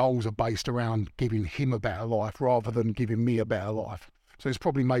of my goals are based around giving him a better life rather than giving me a better life. So it's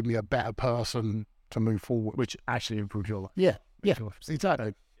probably made me a better person to move forward, which actually improved your life. Yeah,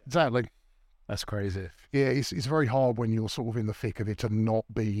 exactly. That's crazy. Yeah, it's very hard when you're sort of in the thick of it to not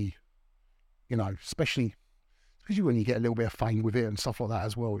be, especially when you get a little bit of fame with it and stuff like that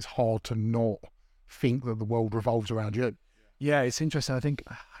as well. It's hard to not think that the world revolves around you. Yeah, it's interesting. I think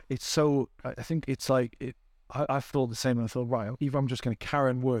it's like I thought the same. And I thought, right, either I'm just going to carry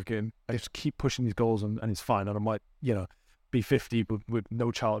on working and just keep pushing these goals, and it's fine. And I might, be 50 with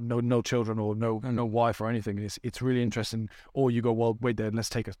no child, no children, or no wife or anything. It's really interesting. Or you go, well, wait there, let's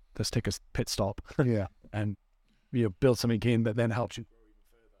take a pit stop. Yeah, and build something in that then helps you.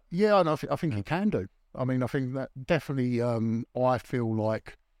 Yeah, and I think you can do. I mean, I think that definitely. I feel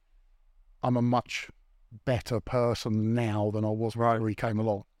like I'm a much better person now than I was when he came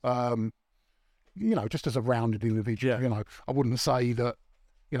along. Just as a rounded individual. Yeah. I wouldn't say that.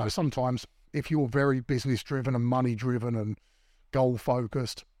 Sometimes if you're very business driven and money driven and goal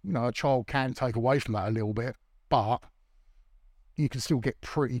focused, a child can take away from that a little bit, but you can still get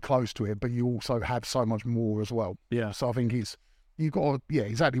pretty close to it. But you also have so much more as well. Yeah. So I think you've got to,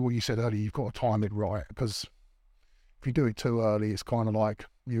 exactly what you said earlier. You've got to time it right, because if you do it too early, it's kind of like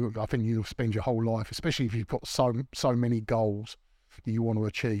I think you'll spend your whole life, especially if you've got so many goals that you want to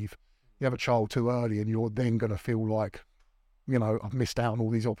achieve. You have a child too early, and you're then going to feel like, I've missed out on all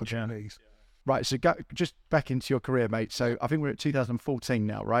these opportunities. Yeah. Right. So just back into your career, mate. So I think we're at 2014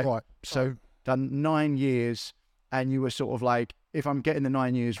 now, right? Right. So done 9 years, and you were sort of like, if I'm getting the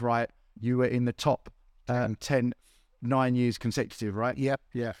 9 years right, you were in the top 10 9 years consecutive, right? Yep.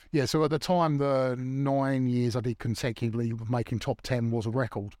 Yeah. So at the time, the 9 years I did consecutively making top 10 was a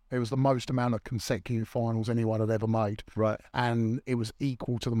record. It was the most amount of consecutive finals anyone had ever made. Right. And it was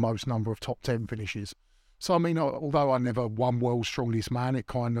equal to the most number of top 10 finishes. So, I mean, although I never won World's Strongest Man, it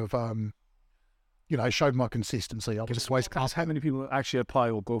kind of, it showed my consistency. I was always class. How many people actually apply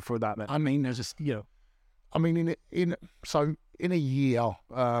or go for that, man? I mean, there's just, I mean, in a year,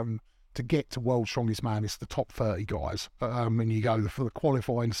 to get to World's Strongest Man, it's the top 30 guys. And you go for the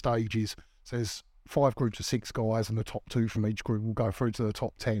qualifying stages. So there's 5 groups of 6 guys, and the top 2 from each group will go through to the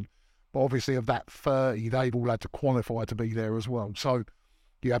top 10. But obviously of that 30, they've all had to qualify to be there as well. So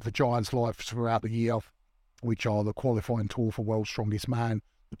You have the Giants Live throughout the year, which are the qualifying tour for World's Strongest Man.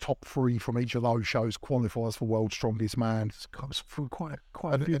 The top 3 from each of those shows qualifies for World's Strongest Man. It comes through quite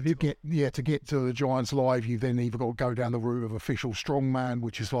And if you get to get to the Giants Live, you've then either got to go down the route of official strongman,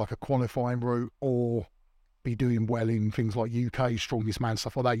 which is like a qualifying route, or be doing well in things like UK Strongest Man,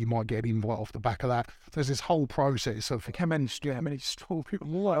 stuff like that. You might get an invite off the back of that. There's this whole process of how many strong people.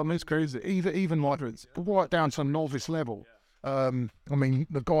 Right, I mean, it's crazy. even like right down to novice level. I mean,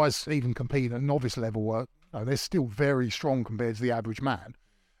 the guys even compete at novice level. They're still very strong compared to the average man.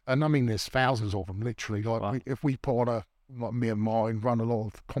 And I mean, there's thousands of them, literally. Like, Wow. if we put on like me and mine run a lot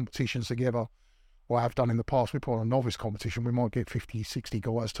of competitions together, or have done in the past, we put on a novice competition, we might get 50, 60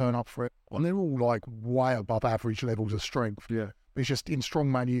 guys turn up for it. And they're all like way above average levels of strength. Yeah. It's just in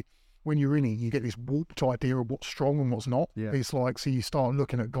strongman, when you're in it, you get this warped idea of what's strong and what's not. Yeah. It's like, so you start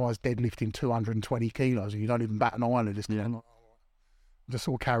looking at guys deadlifting 220 kilos and you don't even bat an eyelid. It's Yeah. just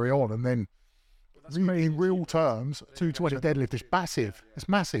sort of carry on. And then in real terms, 220 deadlift is massive. It's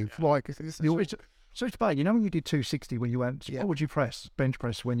massive. Like, So it's bad. You know when you did 260 when you went, Yeah. what would you bench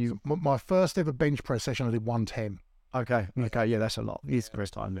press when you... my first ever bench press session, I did 110. Okay, yeah, that's a lot. It's the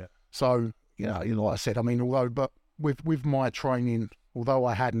first time, yeah. So, like I said, I mean, but with my training, although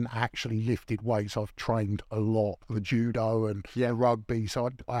I hadn't actually lifted weights, I've trained a lot, the judo and rugby. So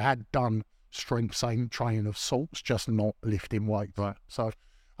I had done strength training of sorts, just not lifting weights. Right. So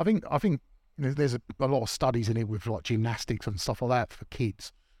I think there's a lot of studies in it with like gymnastics and stuff like that for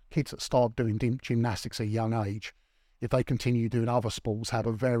kids. Kids that start doing gymnastics at a young age, if they continue doing other sports, have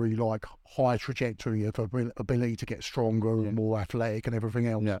a very like high trajectory of ability to get stronger and more athletic and everything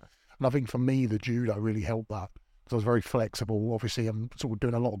else. Yeah. And I think for me, the judo really helped that because I was very flexible. Obviously, I'm sort of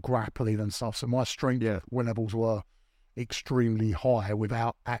doing a lot of grappling and stuff, so my strength levels were extremely high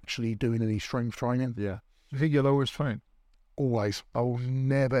without actually doing any strength training. Yeah. You think you'll always train? Always, I will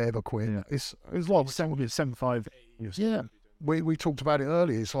never ever quit. Yeah. It's like 75. yeah. We talked about it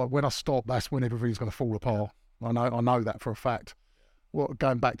earlier. It's like when I stop, that's when everything's going to fall apart. I know that for a fact. Well,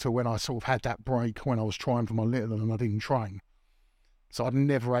 going back to when I sort of had that break when I was trying for my little and I didn't train. So I'd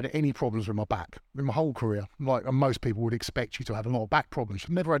never had any problems with my back in my whole career. Like, and most people would expect you to have a lot of back problems. I've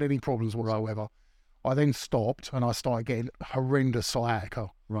never had any problems whatsoever. I then stopped and I started getting horrendous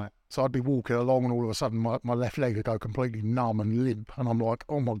sciatica. Right. So I'd be walking along and all of a sudden my left leg would go completely numb and limp. And I'm like,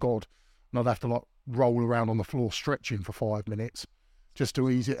 oh my God. And I'd have to like roll around on the floor stretching for 5 minutes just to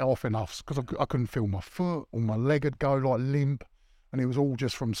ease it off enough because I couldn't feel my foot or my leg would go like limp. And it was all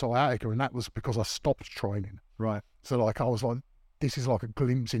just from sciatica. And that was because I stopped training. Right. So like I was like, this is like a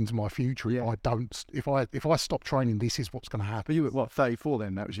glimpse into my future. Yeah. If I stop training, this is what's going to happen. But you were, what, 34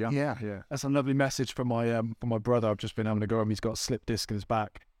 then? That was young? Yeah. Yeah. That's a lovely message from my brother. I've just been having a go at him. He's got a slip disc in his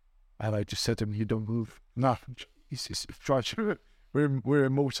back. And I just said to him, you don't move. No. He's trying to... We're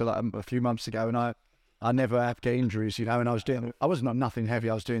in Malta like a few months ago, and I never have get injuries, and I wasn't on nothing heavy.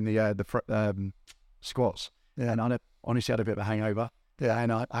 I was doing the squats, and I honestly had a bit of a hangover. Yeah, and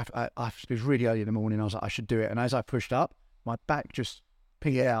it was really early in the morning. I was like, I should do it, and as I pushed up, my back just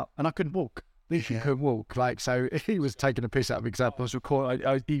pinged out, and I couldn't walk. Literally couldn't walk. Like, so he was taking a piss out of me because I was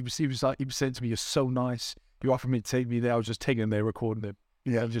recording. He was saying to me, "You're so nice. You offered me to take me there." I was just taking him there, recording him.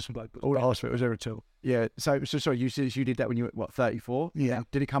 Yeah, just like all the hospital was there until. Yeah. So sorry, you did that when you were what, 34? Yeah.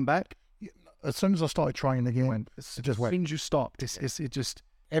 Did it come back? As soon as I started training again, it just went. As soon as you stopped, it just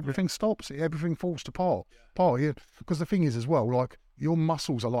everything stops. Everything falls apart. Yeah. Because the thing is as well, like your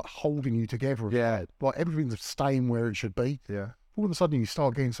muscles are like holding you together. Yeah. Like everything's staying where it should be. Yeah. All of a sudden you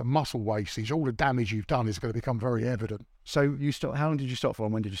start getting some muscle wastage. All the damage you've done is going to become very evident. So you stopped. How long did you stop for?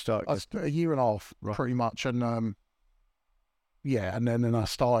 And when did you start? A year and a half, pretty much. And and then I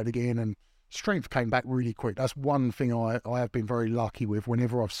started again, and strength came back really quick. That's one thing I have been very lucky with.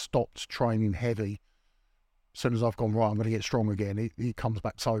 Whenever I've stopped training heavy, as soon as I've gone, right, I'm going to get strong again, it comes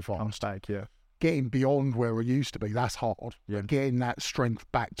back so far. Mistake, yeah. Getting beyond where I used to be, that's hard. Yeah. Getting that strength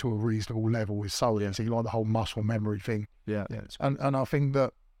back to a reasonable level is so easy, like the whole muscle memory thing. Yeah. And I think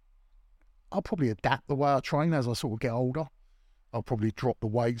that I'll probably adapt the way I train as I sort of get older. I'll probably drop the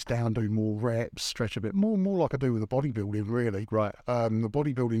weights down, do more reps, stretch a bit more like I do with the bodybuilding, really. Right. The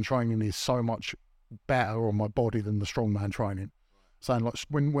bodybuilding training is so much better on my body than the strongman training. So like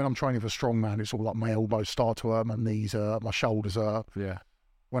when I'm training for strongman, it's all like my elbows start to hurt, my knees hurt, my shoulders hurt. Yeah.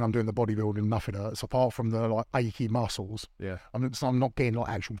 When I'm doing the bodybuilding, nothing hurts apart from the like achy muscles. Yeah. I'm not getting like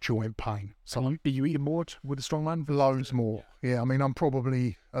actual joint pain. So are you eating more with the strongman? Loads more. Yeah. I mean, I'm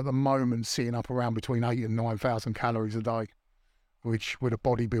probably at the moment sitting up around between 8,000 and 9,000 calories a day. Which with a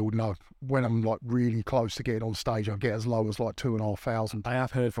bodybuilder, no. When I'm like really close to getting on stage, I get as low as like 2,500. I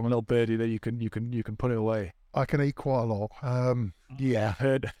have heard from a little birdie that you can put it away. I can eat quite a lot. Yeah.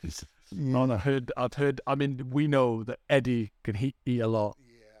 I've heard. I mean, we know that Eddie can eat a lot,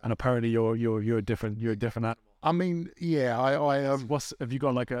 and apparently you're a different animal. I mean, yeah. Have you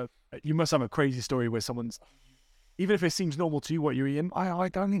got like you must have a crazy story where someone's, even if it seems normal to you what you're eating, I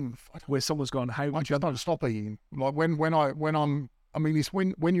don't even. where someone's gone, how? Actually, I don't stop eating. Like when I'm. I mean, it's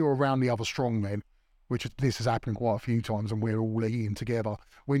when you're around the other strongmen, which this has happened quite a few times, and we're all eating together.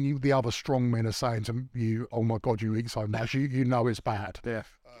 When the other strongmen are saying to you, "Oh my God, you eat so much," you know it's bad. Yeah.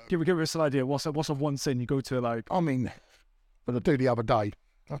 Give us an idea. What's a one sin you go to, like? I mean, but I do the other day.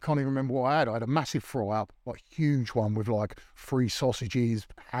 I can't even remember what I had. I had a massive fry up, like huge one with like 3 sausages,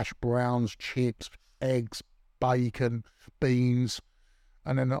 hash browns, chips, eggs, bacon, beans.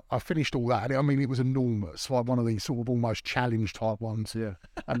 And then I finished all that. I mean, it was enormous, like one of these sort of almost challenge type ones. Yeah.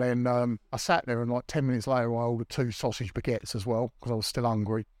 And then I sat there, and like 10 minutes later, I ordered 2 sausage baguettes as well because I was still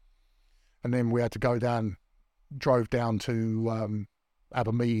hungry. And then we had to drove down to have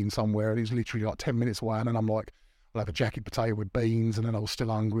a meeting somewhere, and it was literally like 10 minutes away. And then I'm like, I'll have a jacket potato with beans, and then I was still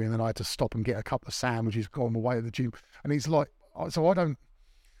hungry, and then I had to stop and get a couple of sandwiches, go on my way to the gym. And he's like, so I don't.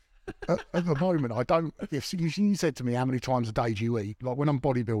 At the moment, I don't. If you said to me, how many times a day do you eat? Like when I'm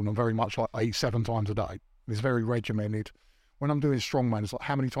bodybuilding, I'm very much like 7 times a day. It's very regimented. When I'm doing strongman, it's like,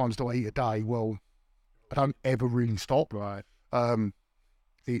 how many times do I eat a day? Well, I don't ever really stop. Right.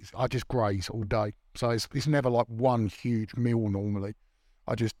 I just graze all day, so it's never like one huge meal normally.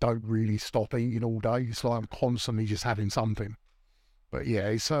 I just don't really stop eating all day. It's like I'm constantly just having something. But yeah,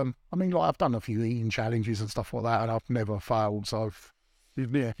 it's I mean, like I've done a few eating challenges and stuff like that, and I've never failed. So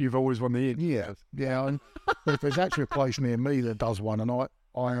you've always won the eating. Yeah. And there's actually a place near me that does one,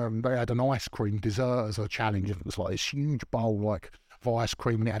 and they had an ice cream dessert as a challenge. It was like this huge bowl like of ice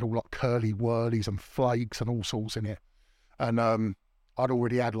cream, and it had all like curly whirlies and flakes and all sorts in it. And I'd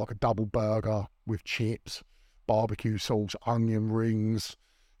already had like a double burger with chips, barbecue sauce, onion rings,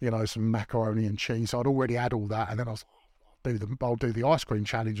 some macaroni and cheese. So I'd already had all that, and then I was I'll do the ice cream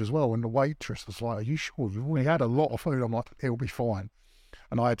challenge as well. And the waitress was like, "Are you sure? You've already had a lot of food." I'm like, "It'll be fine."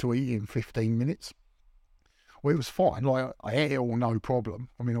 And I had to eat in 15 minutes. Well, it was fine. Like I ate it all, no problem.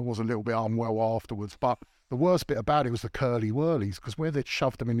 I mean, I was a little bit unwell afterwards, but the worst bit about it was the curly whirlies, because where they'd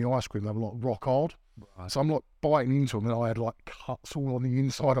shoved them in the ice cream, they were like rock hard. Right. So I'm like biting into them, and I had like cuts all on the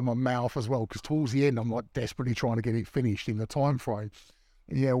inside of my mouth as well, because towards the end, I'm like desperately trying to get it finished in the time frame.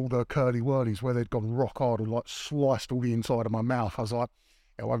 And yeah, all the curly whirlies where they'd gone rock hard and like sliced all the inside of my mouth. I was like,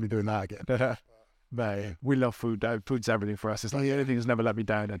 I won't be doing that again. Mate, we love food. Food's everything for us. It's like anything has never let me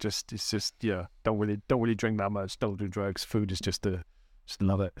down. It's just don't really drink that much. Don't do drugs. Food is just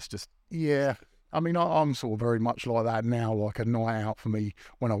love it. It's just I mean, I'm sort of very much like that now. Like a night out for me.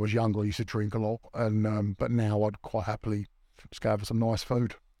 When I was younger, I used to drink a lot, and but now I'd quite happily just go have some nice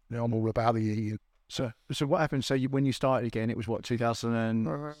food. I'm all about the eating. So what happened? So when you started again, it was what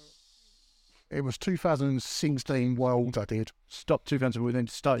 2000. It was 2016 Worlds I did. Stopped 2000, then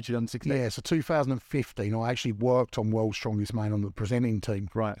started 2016. Yeah, so 2015 I actually worked on World's Strongest Man on the presenting team.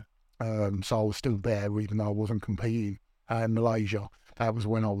 Right. So I was still there even though I wasn't competing. In Malaysia, that was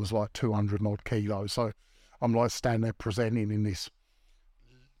when I was like 200 odd kilos. So I'm like standing there presenting in this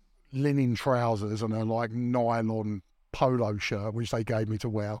linen trousers and a like nylon polo shirt, which they gave me to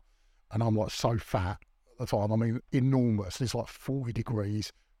wear. And I'm like so fat at the time. I mean, enormous. It's like 40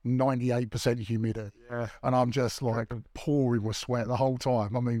 degrees. 98% humidity, and I'm just like pouring with sweat the whole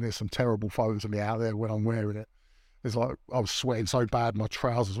time. I mean, there's some terrible photos of me out there when I'm wearing it. It's like I was sweating so bad, my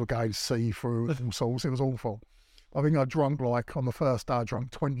trousers were going see-through and all sorts. It was awful. I think I drank on the first day, I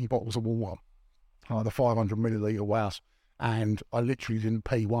drank 20 bottles of water, the 500 milliliter wows, and I literally didn't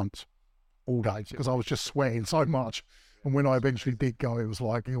pee once all day because I was just sweating so much. And when I eventually did go, it was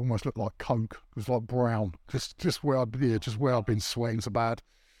like it almost looked like Coke. It was like brown, just where I'd been sweating so bad.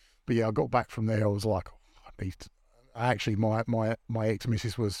 But yeah, I got back from there. I was like, actually, my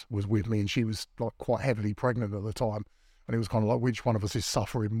ex-missus was with me, and she was like quite heavily pregnant at the time. And it was kind of like, which one of us is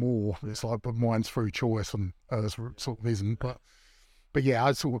suffering more? It's like, but mine's through choice and hers sort of isn't. But yeah,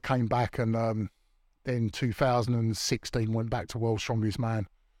 I sort of came back, and then 2016 went back to World's Strongest Man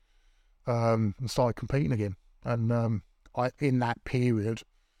and started competing again. And in that period,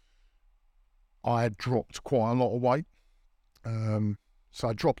 I had dropped quite a lot of weight. So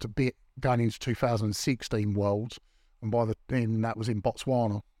I dropped a bit going into 2016 Worlds, and then that was in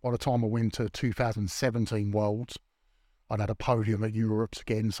Botswana. By the time I went to 2017 Worlds, I'd had a podium at Europe's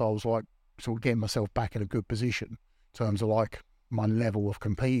again, so I was like sort of getting myself back in a good position in terms of like my level of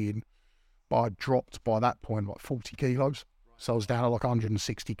competing. But I dropped by that point like 40 kilos, so I was down to like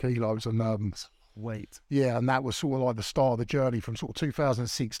 160 kilos, and weight. Yeah, and that was sort of like the start of the journey from sort of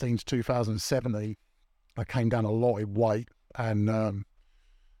 2016 to 2017. I came down a lot in weight, and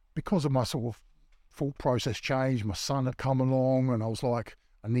because of my sort of thought process change, my son had come along, and I was like,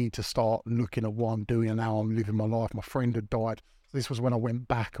 I need to start looking at what I'm doing and how I'm living my life. My friend had died. This was when I went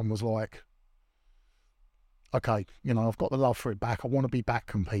back and was like, okay, you know, I've got the love for it back. I want to be back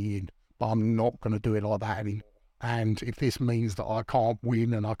competing, but I'm not going to do it like that anymore. And if this means that I can't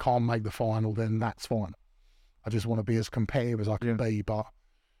win and I can't make the final, then that's fine. I just want to be as competitive as I can be, but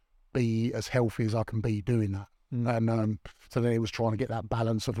be as healthy as I can be doing that. And so then it was trying to get that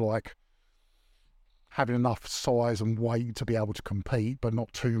balance of like having enough size and weight to be able to compete, but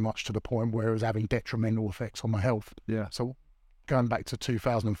not too much to the point where it was having detrimental effects on my health. Yeah. So going back to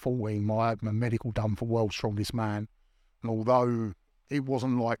 2014, I had my medical done for World's Strongest Man. And although it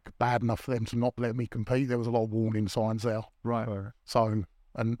wasn't like bad enough for them to not let me compete, there was a lot of warning signs there. Right. So,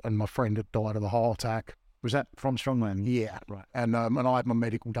 and my friend had died of a heart attack. Was that from Strongman? Yeah. Right. And I had my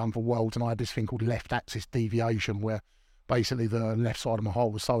medical done for Worlds, and I had this thing called left axis deviation, where basically the left side of my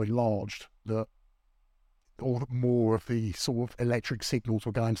heart was so enlarged that more of the sort of electric signals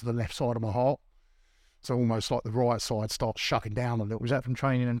were going to the left side of my heart. So almost like the right side starts shutting down a little. Was that from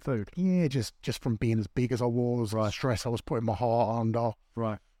training and food? Yeah, just from being as big as I was, the stress I was putting my heart under,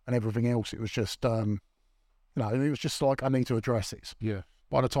 right, and everything else. It was just, it was just like, I need to address this. Yeah.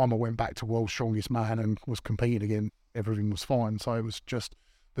 By the time I went back to World's Strongest Man and was competing again, everything was fine. So it was just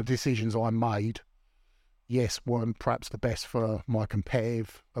the decisions I made, yes, weren't perhaps the best for my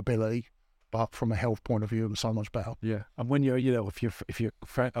competitive ability, but from a health point of view, it was so much better. Yeah. And when you're, if your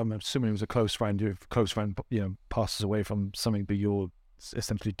friend, I'm assuming it was a close friend, your close friend, passes away from something that you're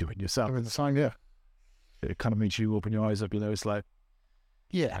essentially doing yourself. Doing the same, yeah. It kind of makes you open your eyes up, it's like,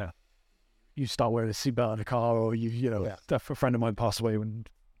 yeah. You start wearing a seatbelt in the car, or a friend of mine passed away when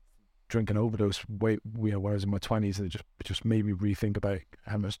drinking overdose. Whereas in my 20s, it just made me rethink about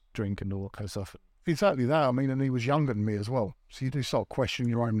how much drink and all that kind of stuff. Exactly that. I mean, and he was younger than me as well. So you do start questioning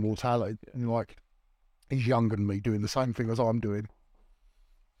your own mortality. And you're like, he's younger than me, doing the same thing as I'm doing.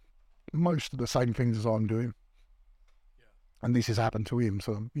 Most of the same things as I'm doing. Yeah. And this has happened to him.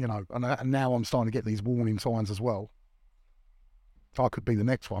 So, and now I'm starting to get these warning signs as well. I could be the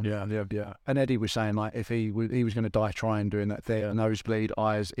next one. Yeah. And Eddie was saying, like, if he was going to die trying doing that thing, nosebleed,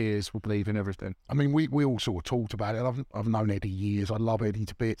 eyes, ears will bleed and everything. I mean, we all sort of talked about it. I've known Eddie years. I love Eddie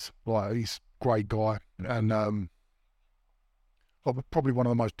to bits. Like, he's a great guy. And probably one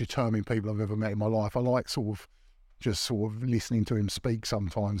of the most determined people I've ever met in my life. I like sort of listening to him speak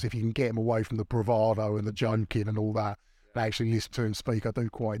sometimes. If you can get him away from the bravado and the joking and all that, and actually listen to him speak, I do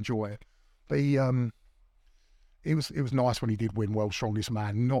quite enjoy it. But it was nice when he did win World's Strongest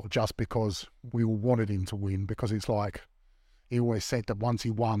Man, not just because we all wanted him to win, because it's like he always said that once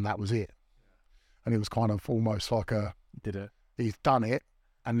he won, that was it. And it was kind of almost like he's done it,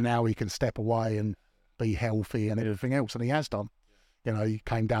 and now he can step away and be healthy and everything else, and he has done. He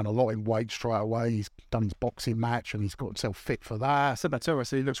came down a lot in weight straight away. He's done his boxing match, and he's got himself fit for that. I said that too. I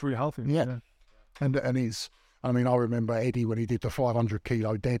said he looks really healthy. Yeah. And I remember Eddie when he did the 500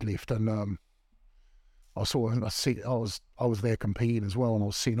 kilo deadlift, and I was there competing as well, and I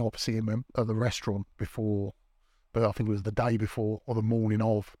was sitting opposite him at the restaurant before, but I think it was the day before or the morning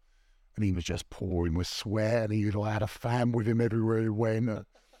of, and he was just pouring with sweat, and he had a fan with him everywhere he went.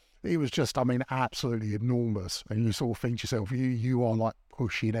 He was just, absolutely enormous, and you sort of think to yourself, you are like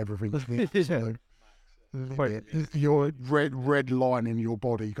pushing everything. You're red line in your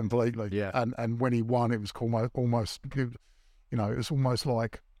body completely. Yeah. And when he won, it was almost, it was almost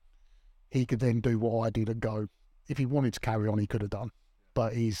like he could then do what I did and go. If he wanted to carry on, he could have done.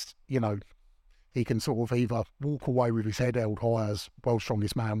 But he's, he can sort of either walk away with his head held high as World's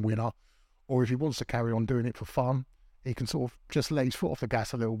Strongest Man winner, or if he wants to carry on doing it for fun, he can sort of just let his foot off the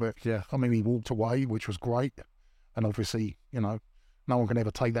gas a little bit. Yeah. He walked away, which was great. And obviously, no one can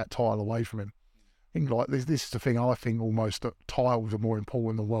ever take that title away from him. I think like this is the thing, I think almost that titles are more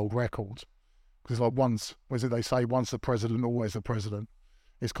important than world records. Because like once the president, always the president.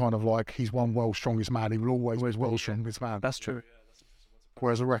 It's kind of like he's one World's Strongest Man. He will always be World's Strongest Man. That's true.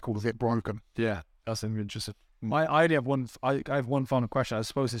 Whereas a record will get broken. Yeah, that's interesting. I only have one. I have one final question. I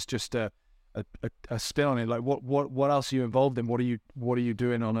suppose it's just a spin on it. Like, what else are you involved in? What are you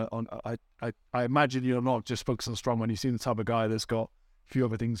doing I imagine you're not just focused on Strongman. You seem the type of guy that's got a few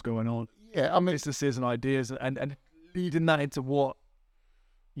other things going on. Yeah, businesses and ideas, and leading that into what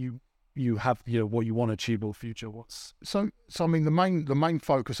you have, what you want to achieve in the future. So the main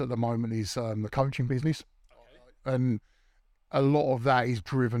focus at the moment is the coaching business. Okay. And a lot of that is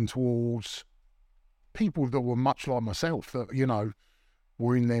driven towards people that were much like myself, that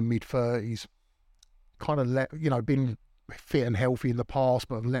were in their mid-30s, kind of been fit and healthy in the past,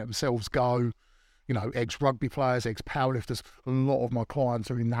 but have let themselves go, you know, ex-rugby players, ex-powerlifters. A lot of my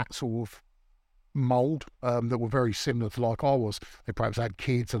clients are in that sort of mould that were very similar to like I was. They perhaps had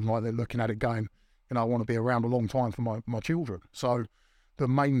kids and like they're looking at it going, you know, I want to be around a long time for my children. So the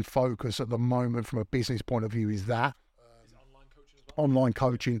main focus at the moment from a business point of view is that. Is it online coaching as well? Online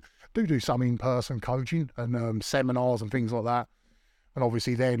coaching. Do some in-person coaching and seminars and things like that. And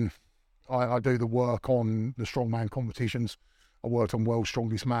obviously then I do the work on the strongman competitions. I worked on World's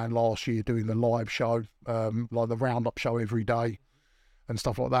Strongest Man last year doing the live show, like the roundup show every day and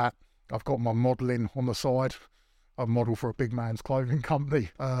stuff like that. I've got my modelling on the side. I model for a big man's clothing company,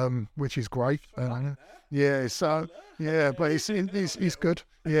 which is great. Yeah, so yeah, but it's good.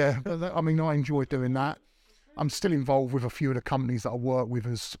 Yeah, but I mean, I enjoy doing that. I'm still involved with a few of the companies that I work with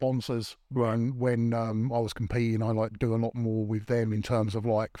as sponsors. When I was competing, I like do a lot more with them in terms of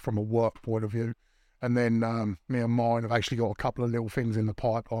like from a work point of view. And then me and mine have actually got a couple of little things in the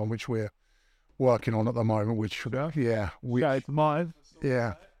pipeline which we're working on at the moment. Which It's mine.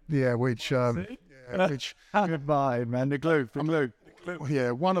 which Goodbye, man. The glue.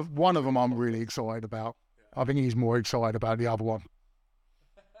 yeah, one of them I'm really excited about. I think he's more excited about the other one.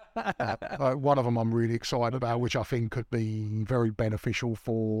 One of them I'm really excited about, which I think could be very beneficial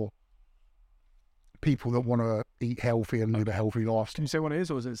for people that want to eat healthy and live a healthy life. Can you say what it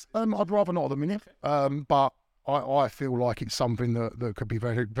is, or is it? I'd rather not at the minute, but I feel like it's something that could be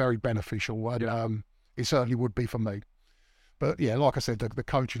very, very beneficial, and it certainly would be for me. But yeah, like I said, the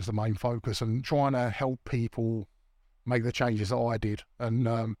coaching is the main focus, and trying to help people make the changes that I did. And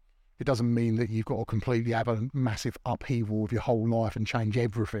it doesn't mean that you've got to completely have a massive upheaval of your whole life and change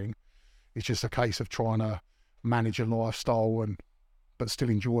everything. It's just a case of trying to manage a lifestyle but still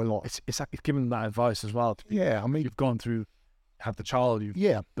enjoy life. It's giving that advice as well. Yeah, I mean, You've gone through, had the child,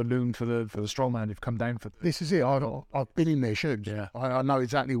 you've ballooned for the strongman, you've come down for the... this is it. I've been in their shoes. Yeah. I know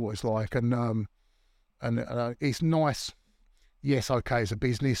exactly what it's like, and it's nice. Yes, okay, it's a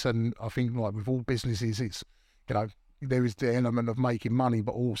business, and I think like with all businesses, it's, you know, there is the element of making money,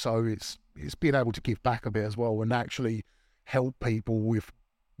 but also it's being able to give back a bit as well and actually help people with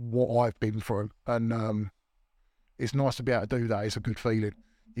what I've been through. And it's nice to be able to do that. It's a good feeling.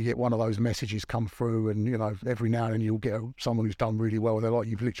 You get one of those messages come through, and you know, every now and then you'll get someone who's done really well. They're like,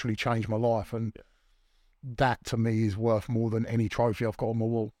 "You've literally changed my life," and that to me is worth more than any trophy I've got on my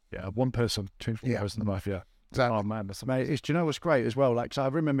wall. Yeah, one person, two person in the life, yeah. Exactly. Oh man, that's Mate, do you know what's great as well? Like, so I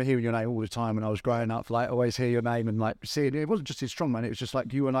remember hearing your name all the time when I was growing up. Like, always hear your name and like seeing it wasn't just his strongman. It was just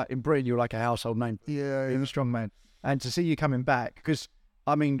like you were like in Britain, you were like a household name. Yeah, in the strongman, and to see you coming back, because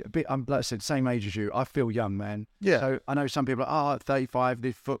I mean, I'm like I said, same age as you. I feel young, man. Yeah. So I know some people are 35,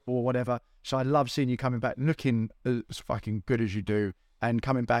 this football, whatever. So I love seeing you coming back, looking as fucking good as you do, and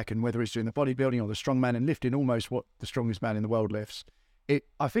coming back, and whether it's doing the bodybuilding or the strongman and lifting almost what the strongest man in the world lifts.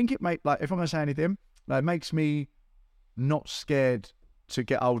 I think it make, like, if I'm gonna say anything, like, it makes me not scared to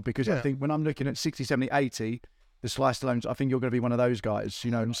get old, because I think when I'm looking at 60, 70, 80, the Sly Stallones, I think you're going to be one of those guys,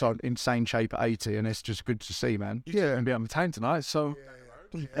 you know, in so insane shape at 80, and it's just good to see, man. going to be on the town tonight, so...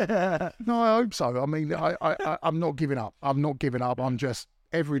 No, I hope so. I mean, I'm not giving up. I'm just,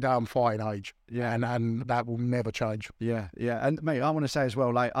 every day I'm fighting age. Yeah. And that will never change. Yeah. And mate, I want to say as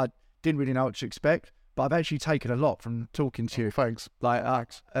well, like, I didn't really know what to expect, but I've actually taken a lot from talking to you. Thanks. Like,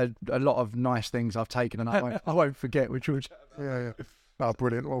 a lot of nice things I've taken, and I won't forget, which was... Yeah. Oh,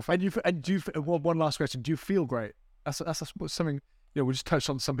 brilliant. Well, one last question. Do you feel great? That's something, you know, we just touched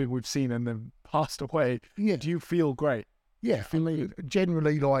on some people we've seen and then passed away. Yeah. Do you feel great? Yeah, I mean,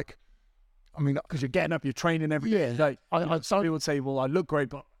 generally, like, I mean, Because you're getting up, you're training every day. Like, some people would say, well, I look great,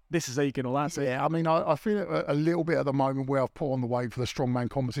 but this is aching or that's it. Yeah, I mean, I feel a little bit at the moment where I've put on the weight for the strongman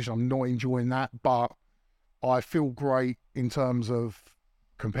competition. I'm not enjoying that, but I feel great in terms of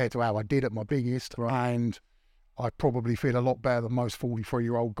compared to how I did at my biggest. Right. And I probably feel a lot better than most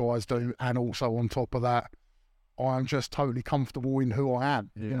 43-year-old guys do. And also on top of that, I'm just totally comfortable in who I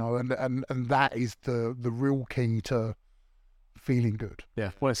am, you know, and that is the real key to feeling good.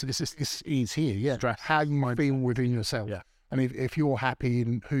 Yeah. Well, it's here, yeah. Stress. How you feel within yourself. Yeah. And if you're happy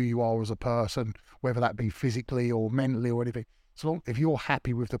in who you are as a person, whether that be physically or mentally or anything, if you're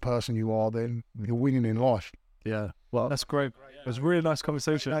happy with the person you are, then you're winning in life. Yeah. Well, that's great. It was a really nice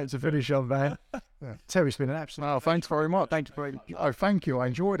conversation. It's a finish on, man. Terry's been an absolute... Oh, thanks very much. Thanks very much. Oh, thank you. I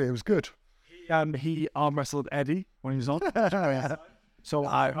enjoyed it. It was good. He arm wrestled Eddie when he was on. So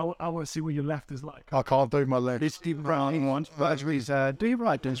I want to see what your left is like. I can't do my left. It's Stephen Brown once, but actually, do you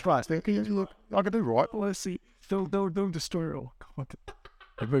right? Do right. Look, I can do right. Well, let's see. Don't destroy it all. Come on.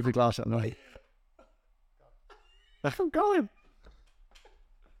 I moved the glass up the way. I'm going.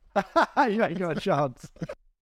 You ain't got a chance.